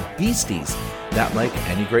opera called Beasties, that, like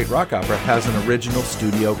any great rock opera, has an original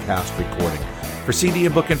studio cast recording. For CD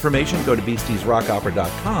and book information, go to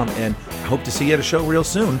beastiesrockopera.com, and I hope to see you at a show real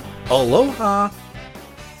soon. Aloha!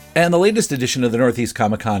 And the latest edition of the Northeast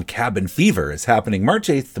Comic-Con Cabin Fever is happening March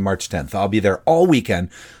 8th to March 10th. I'll be there all weekend,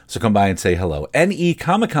 so come by and say hello.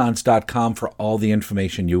 necomicons.com for all the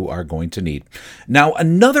information you are going to need. Now,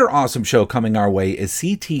 another awesome show coming our way is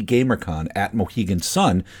CT GamerCon at Mohegan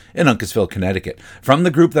Sun in Uncasville, Connecticut. From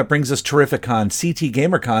the group that brings us Terrificon, CT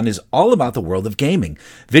GamerCon is all about the world of gaming.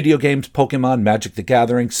 Video games, Pokemon, Magic the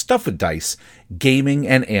Gathering, stuff with dice, gaming,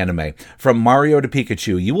 and anime. From Mario to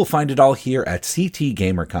Pikachu, you will find it all here at CT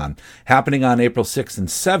GamerCon. Happening on April 6th and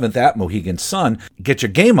 7th at Mohegan Sun. Get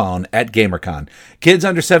your game on at GamerCon. Kids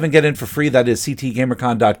under 7 get in for free. That is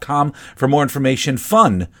ctgamercon.com for more information.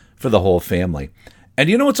 Fun for the whole family. And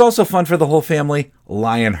you know what's also fun for the whole family?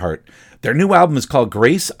 Lionheart. Their new album is called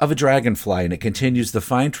Grace of a Dragonfly, and it continues the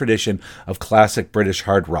fine tradition of classic British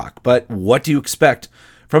hard rock. But what do you expect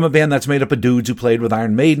from a band that's made up of dudes who played with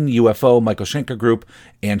Iron Maiden, UFO, Michael Schenker Group,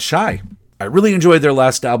 and Shy? I really enjoyed their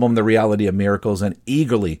last album, The Reality of Miracles, and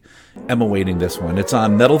eagerly am awaiting this one. It's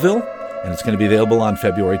on Metalville, and it's going to be available on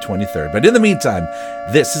February 23rd. But in the meantime,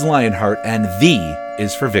 this is Lionheart, and V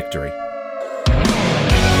is for Victory.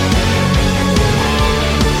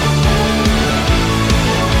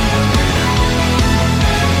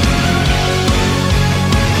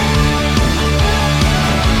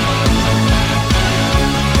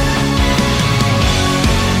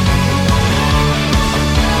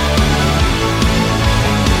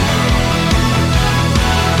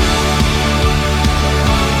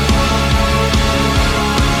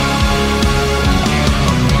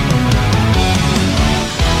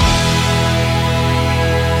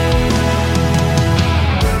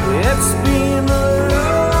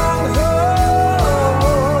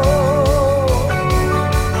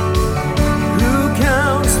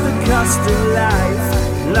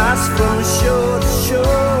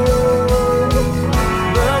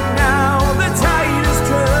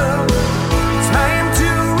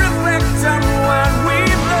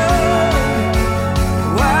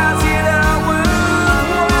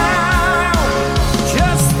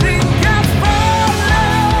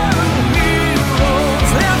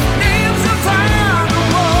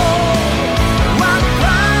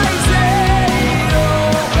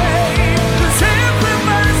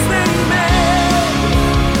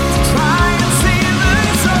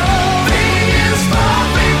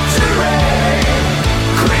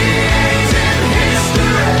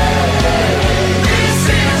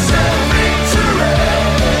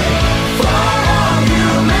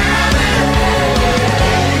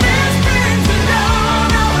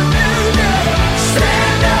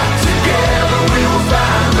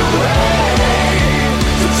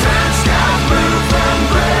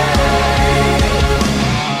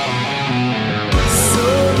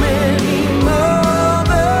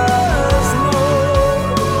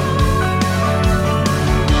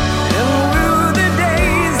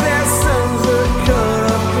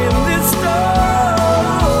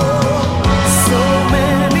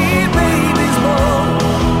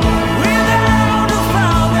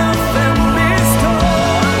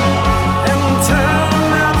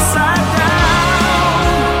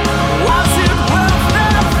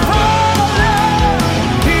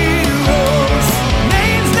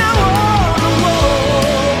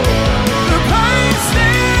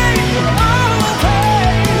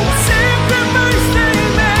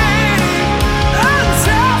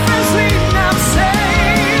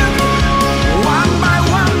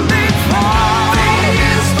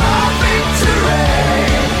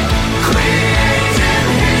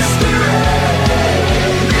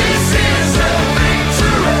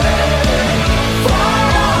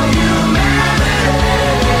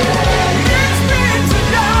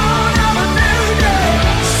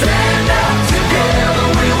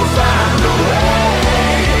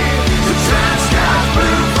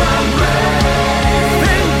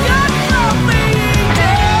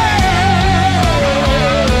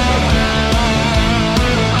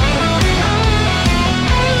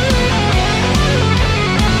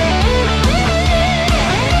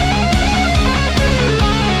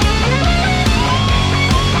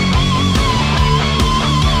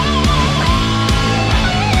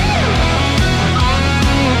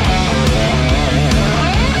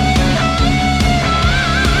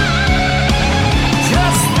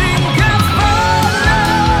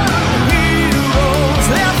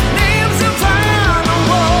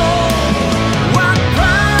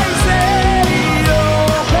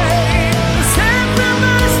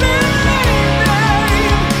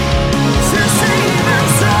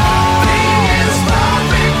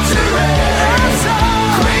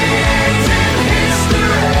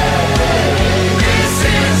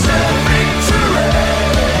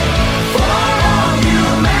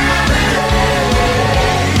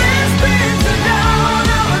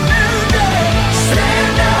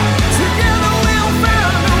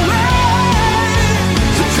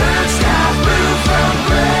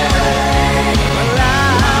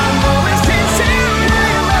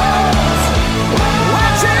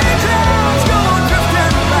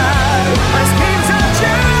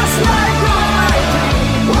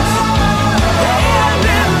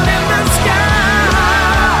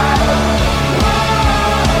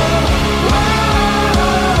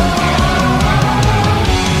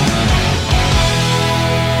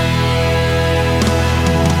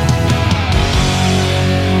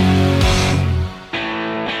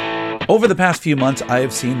 Over the past few months, I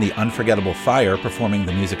have seen the unforgettable Fire performing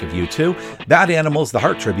the music of U2, Bad Animals, the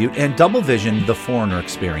Heart Tribute, and Double Vision, the Foreigner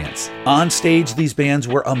Experience. On stage, these bands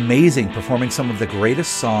were amazing, performing some of the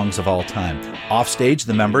greatest songs of all time. Off stage,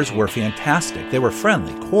 the members were fantastic. They were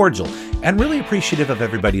friendly, cordial, and really appreciative of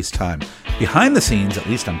everybody's time. Behind the scenes, at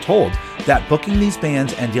least I'm told, that booking these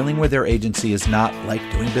bands and dealing with their agency is not like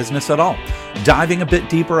doing business at all. Diving a bit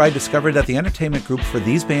deeper, I discovered that the entertainment group for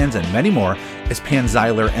these bands and many more is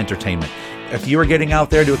Panzyler Entertainment. If you are getting out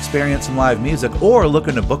there to experience some live music or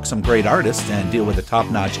looking to book some great artists and deal with a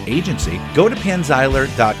top-notch agency, go to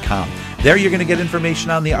panzyler.com. There you're going to get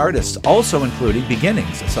information on the artists, also including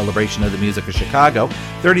Beginnings, a celebration of the music of Chicago,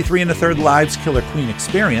 33 1/3 Live's Killer Queen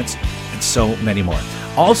Experience, and so many more.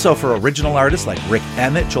 Also for original artists like Rick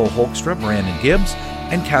Emmett, Joel Holkstra, Brandon Gibbs,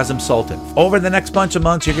 and Kazim Sultan. Over the next bunch of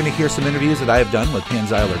months, you're going to hear some interviews that I have done with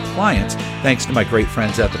Panzyler clients, thanks to my great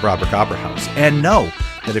friends at the Broderick Opera House. And know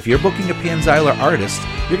that if you're booking a Panzyler artist,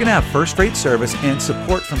 you're going to have first-rate service and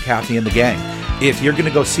support from Kathy and the gang. If you're going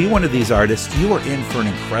to go see one of these artists, you are in for an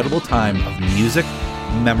incredible time of music,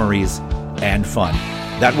 memories, and fun.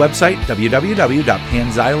 That website,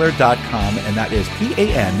 www.panzyler.com, and that is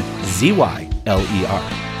Panzyler.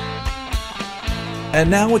 And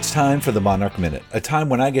now it's time for the Monarch Minute, a time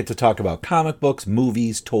when I get to talk about comic books,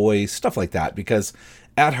 movies, toys, stuff like that, because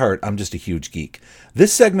at heart, I'm just a huge geek.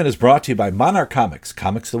 This segment is brought to you by Monarch Comics.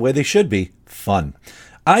 Comics the way they should be, fun.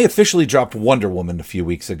 I officially dropped Wonder Woman a few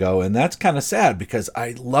weeks ago, and that's kind of sad because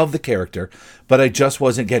I love the character, but I just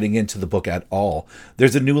wasn't getting into the book at all.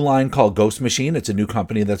 There's a new line called Ghost Machine. It's a new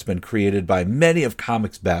company that's been created by many of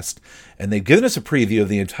comics' best, and they've given us a preview of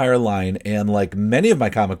the entire line, and like many of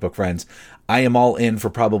my comic book friends, I am all in for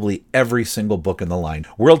probably every single book in the line.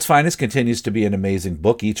 World's Finest continues to be an amazing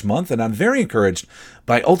book each month, and I'm very encouraged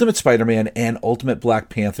by Ultimate Spider-Man and Ultimate Black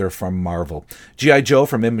Panther from Marvel. G.I. Joe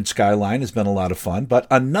from Image Skyline has been a lot of fun, but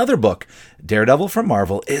another book, Daredevil from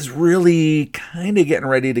Marvel, is really kind of getting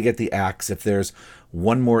ready to get the axe if there's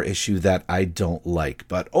one more issue that I don't like.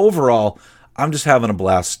 But overall, I'm just having a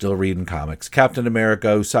blast still reading comics. Captain America,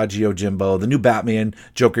 Usagi Yojimbo, the new Batman,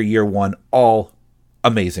 Joker Year One, all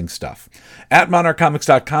amazing stuff. At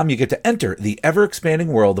monarchcomics.com, you get to enter the ever-expanding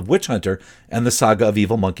world of Witch Hunter and the saga of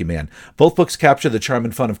Evil Monkey Man. Both books capture the charm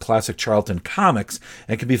and fun of classic Charlton comics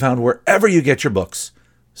and can be found wherever you get your books,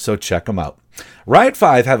 so check them out. Riot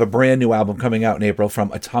 5 have a brand new album coming out in April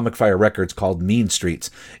from Atomic Fire Records called Mean Streets.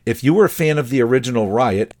 If you were a fan of the original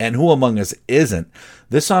Riot, and who among us isn't,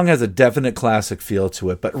 this song has a definite classic feel to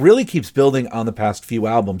it, but really keeps building on the past few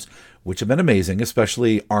albums, which have been amazing,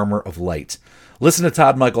 especially Armor of Light. Listen to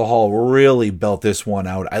Todd Michael Hall really belt this one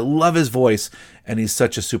out. I love his voice, and he's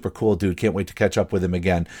such a super cool dude. Can't wait to catch up with him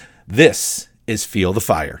again. This is Feel the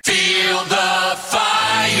Fire. Feel the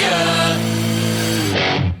fire.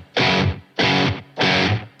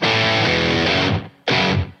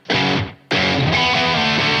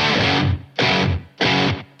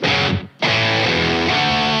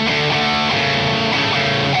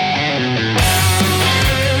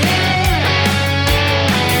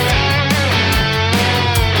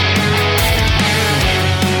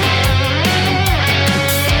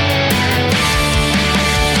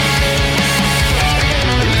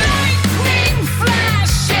 Lightning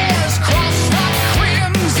flashes cross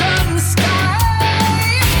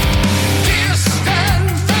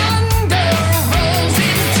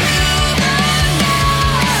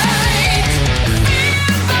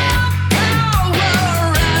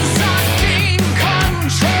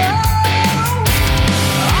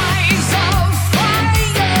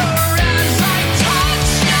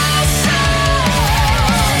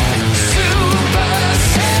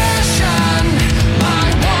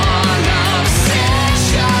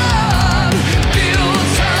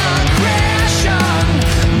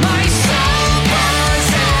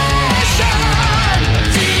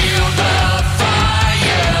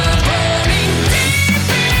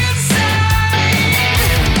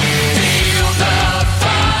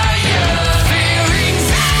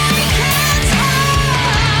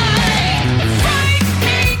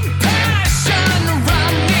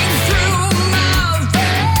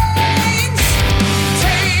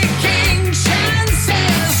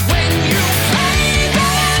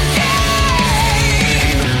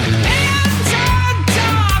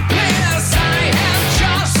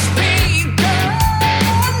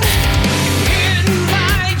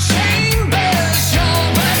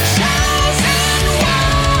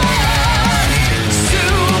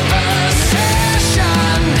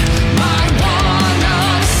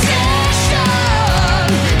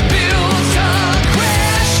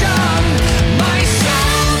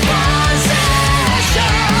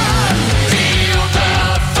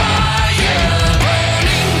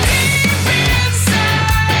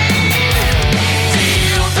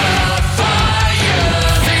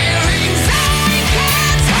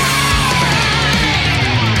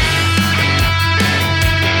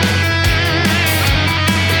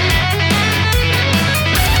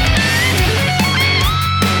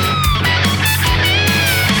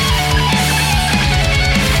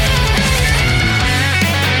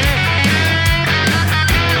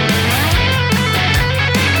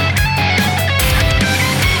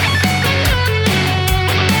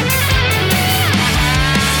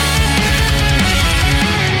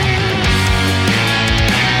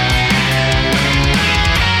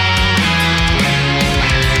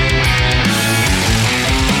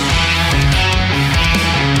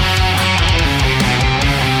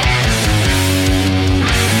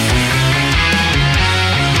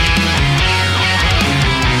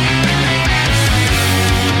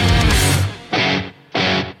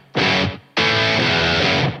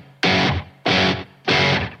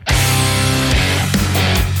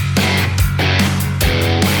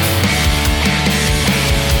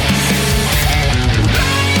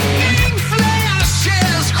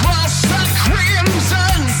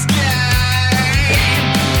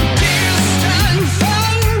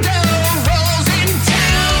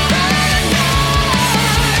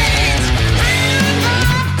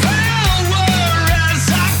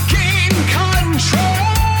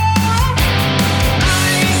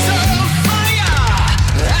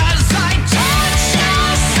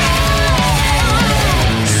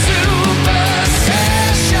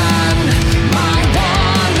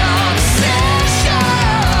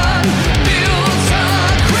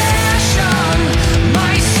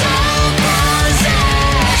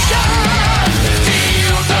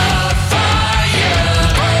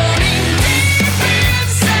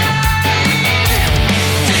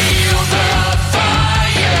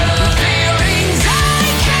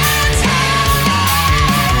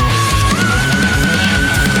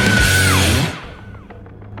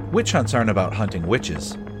Witch hunts aren't about hunting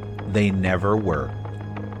witches. They never were.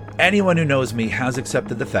 Anyone who knows me has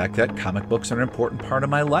accepted the fact that comic books are an important part of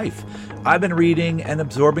my life. I've been reading and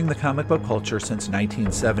absorbing the comic book culture since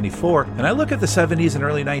 1974, and I look at the 70s and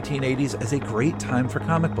early 1980s as a great time for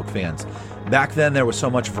comic book fans. Back then, there was so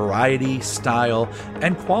much variety, style,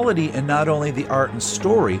 and quality in not only the art and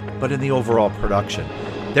story, but in the overall production.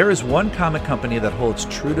 There is one comic company that holds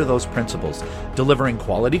true to those principles, delivering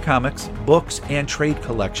quality comics, books, and trade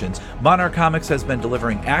collections. Monarch Comics has been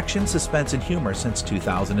delivering action, suspense, and humor since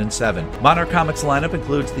 2007. Monarch Comics' lineup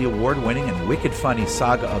includes the award-winning and wicked funny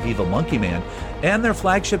Saga of Evil Monkey Man and their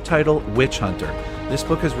flagship title, Witch Hunter. This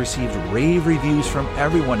book has received rave reviews from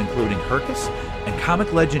everyone, including Hercus and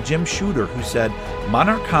comic legend Jim Shooter, who said,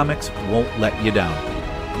 "Monarch Comics won't let you down."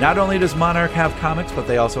 Not only does Monarch have comics, but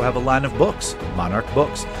they also have a line of books, Monarch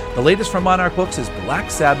Books. The latest from Monarch Books is Black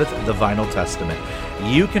Sabbath, The Vinyl Testament.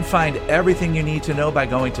 You can find everything you need to know by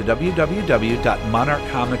going to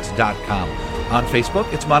www.monarchcomics.com. On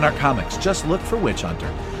Facebook, it's Monarch Comics. Just look for Witch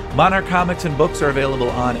Hunter. Monarch Comics and books are available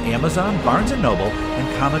on Amazon, Barnes & Noble,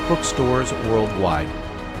 and comic book stores worldwide.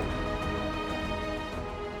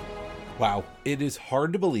 Wow, it is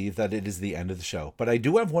hard to believe that it is the end of the show, but I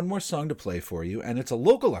do have one more song to play for you, and it's a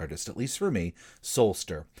local artist, at least for me,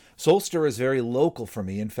 Soulster. Soulster is very local for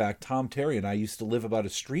me. In fact, Tom Terry and I used to live about a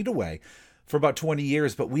street away for about 20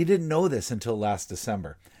 years, but we didn't know this until last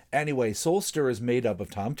December. Anyway, Soulster is made up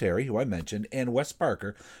of Tom Terry, who I mentioned, and Wes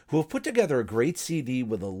Parker, who have put together a great CD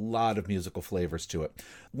with a lot of musical flavors to it.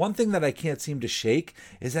 One thing that I can't seem to shake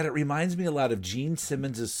is that it reminds me a lot of Gene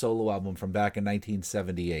Simmons' solo album from back in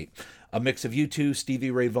 1978. A mix of U2,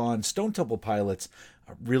 Stevie Ray Vaughan, Stone Temple Pilots.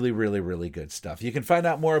 Really, really, really good stuff. You can find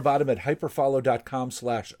out more about him at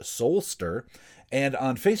hyperfollow.com/Soulster and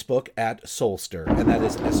on Facebook at Soulster, and that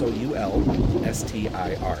is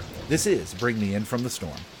Soulstir. This is Bring Me In From the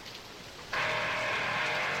Storm.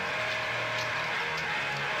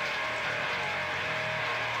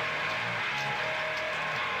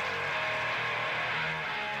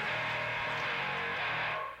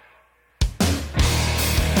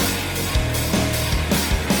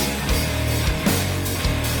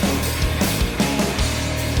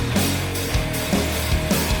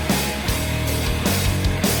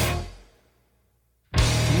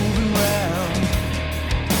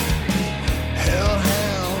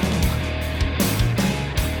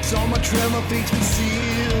 Tremor beats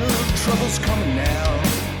concealed, trouble's coming now.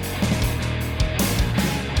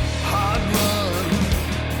 Hard run,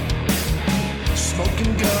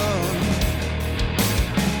 smoking gun.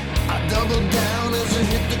 I double down as I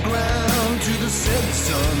hit the ground to the setting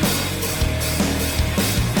sun.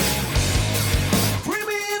 Bring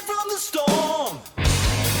me in from the storm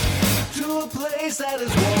to a place that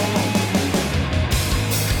is warm.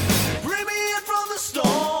 Bring me in from the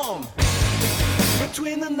storm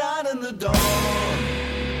between the night and the dawn.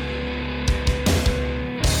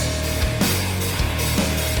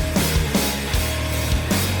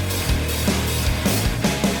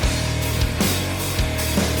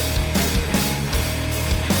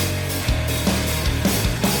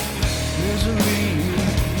 Misery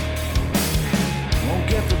won't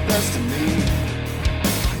get the best of me.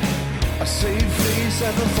 I save face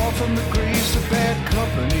as I fall from the grace of bad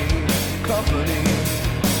company.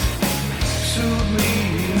 Soothe me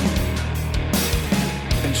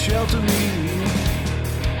and shelter me.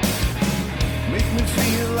 Make me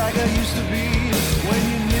feel like I used to be when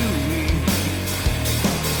you knew me.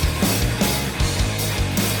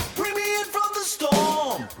 Bring me in from the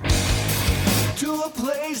storm to a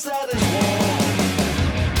place that is warm.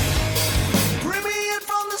 Bring me in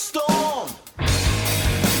from the storm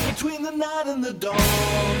between the night and the dawn.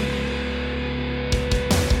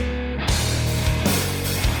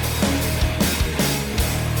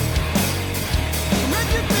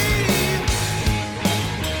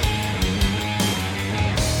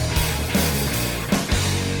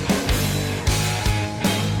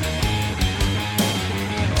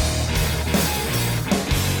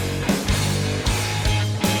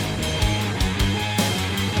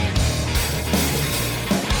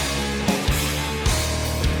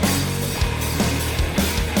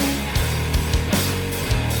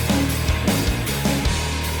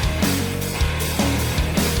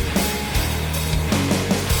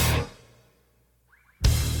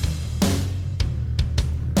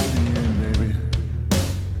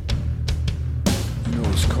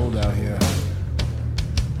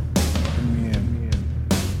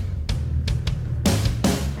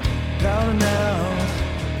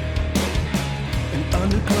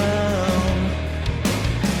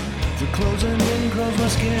 Closing in grows my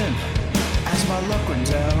skin as my luck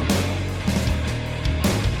runs out.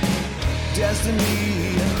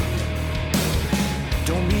 destiny.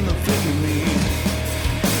 Don't mean a thing to me.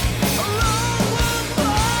 A long one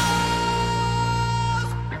falls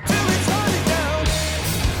till it's running down.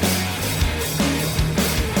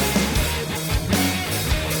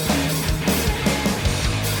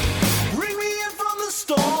 Bring me in from the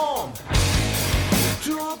storm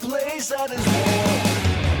to a place that is warm.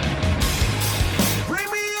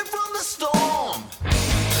 Bring me in from the storm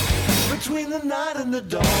between the night and the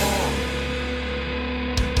dawn.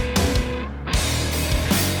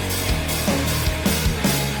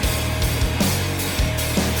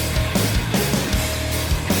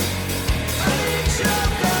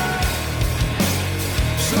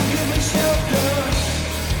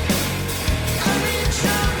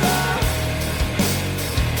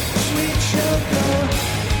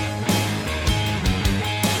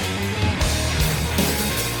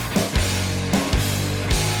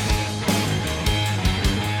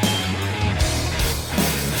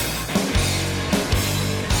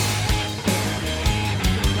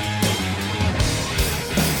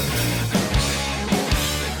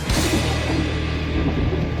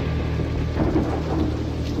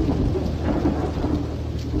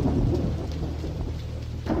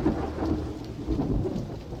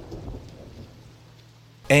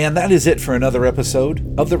 And that is it for another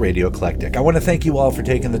episode of the Radio Eclectic. I want to thank you all for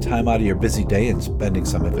taking the time out of your busy day and spending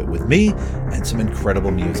some of it with me and some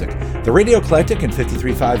incredible music. The Radio Eclectic and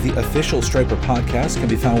 53.5, the official Striper podcast, can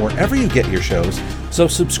be found wherever you get your shows, so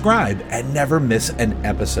subscribe and never miss an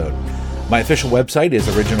episode. My official website is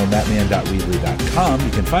originalmatman.weebly.com.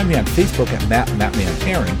 You can find me on Facebook at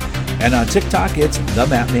Mattman and on TikTok it's the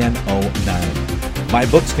Mattman09. My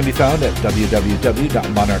books can be found at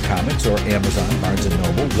www.Monarch Comics or Amazon, Barnes &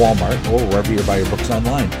 Noble, Walmart, or wherever you buy your books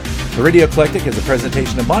online. The Radio Eclectic is a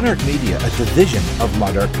presentation of Monarch Media, a division of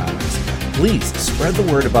Monarch Comics. Please spread the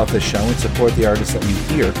word about this show and support the artists that you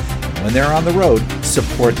hear. When they're on the road,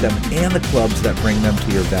 support them and the clubs that bring them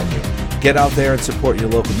to your venue. Get out there and support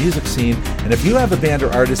your local music scene, and if you have a band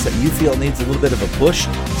or artist that you feel needs a little bit of a push,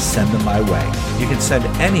 send them my way. You can send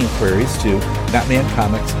any inquiries to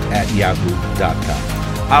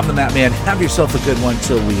mattmancomics@yahoo.com. I'm the Mattman. Have yourself a good one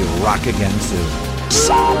till we rock again soon.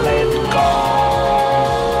 Solid gold.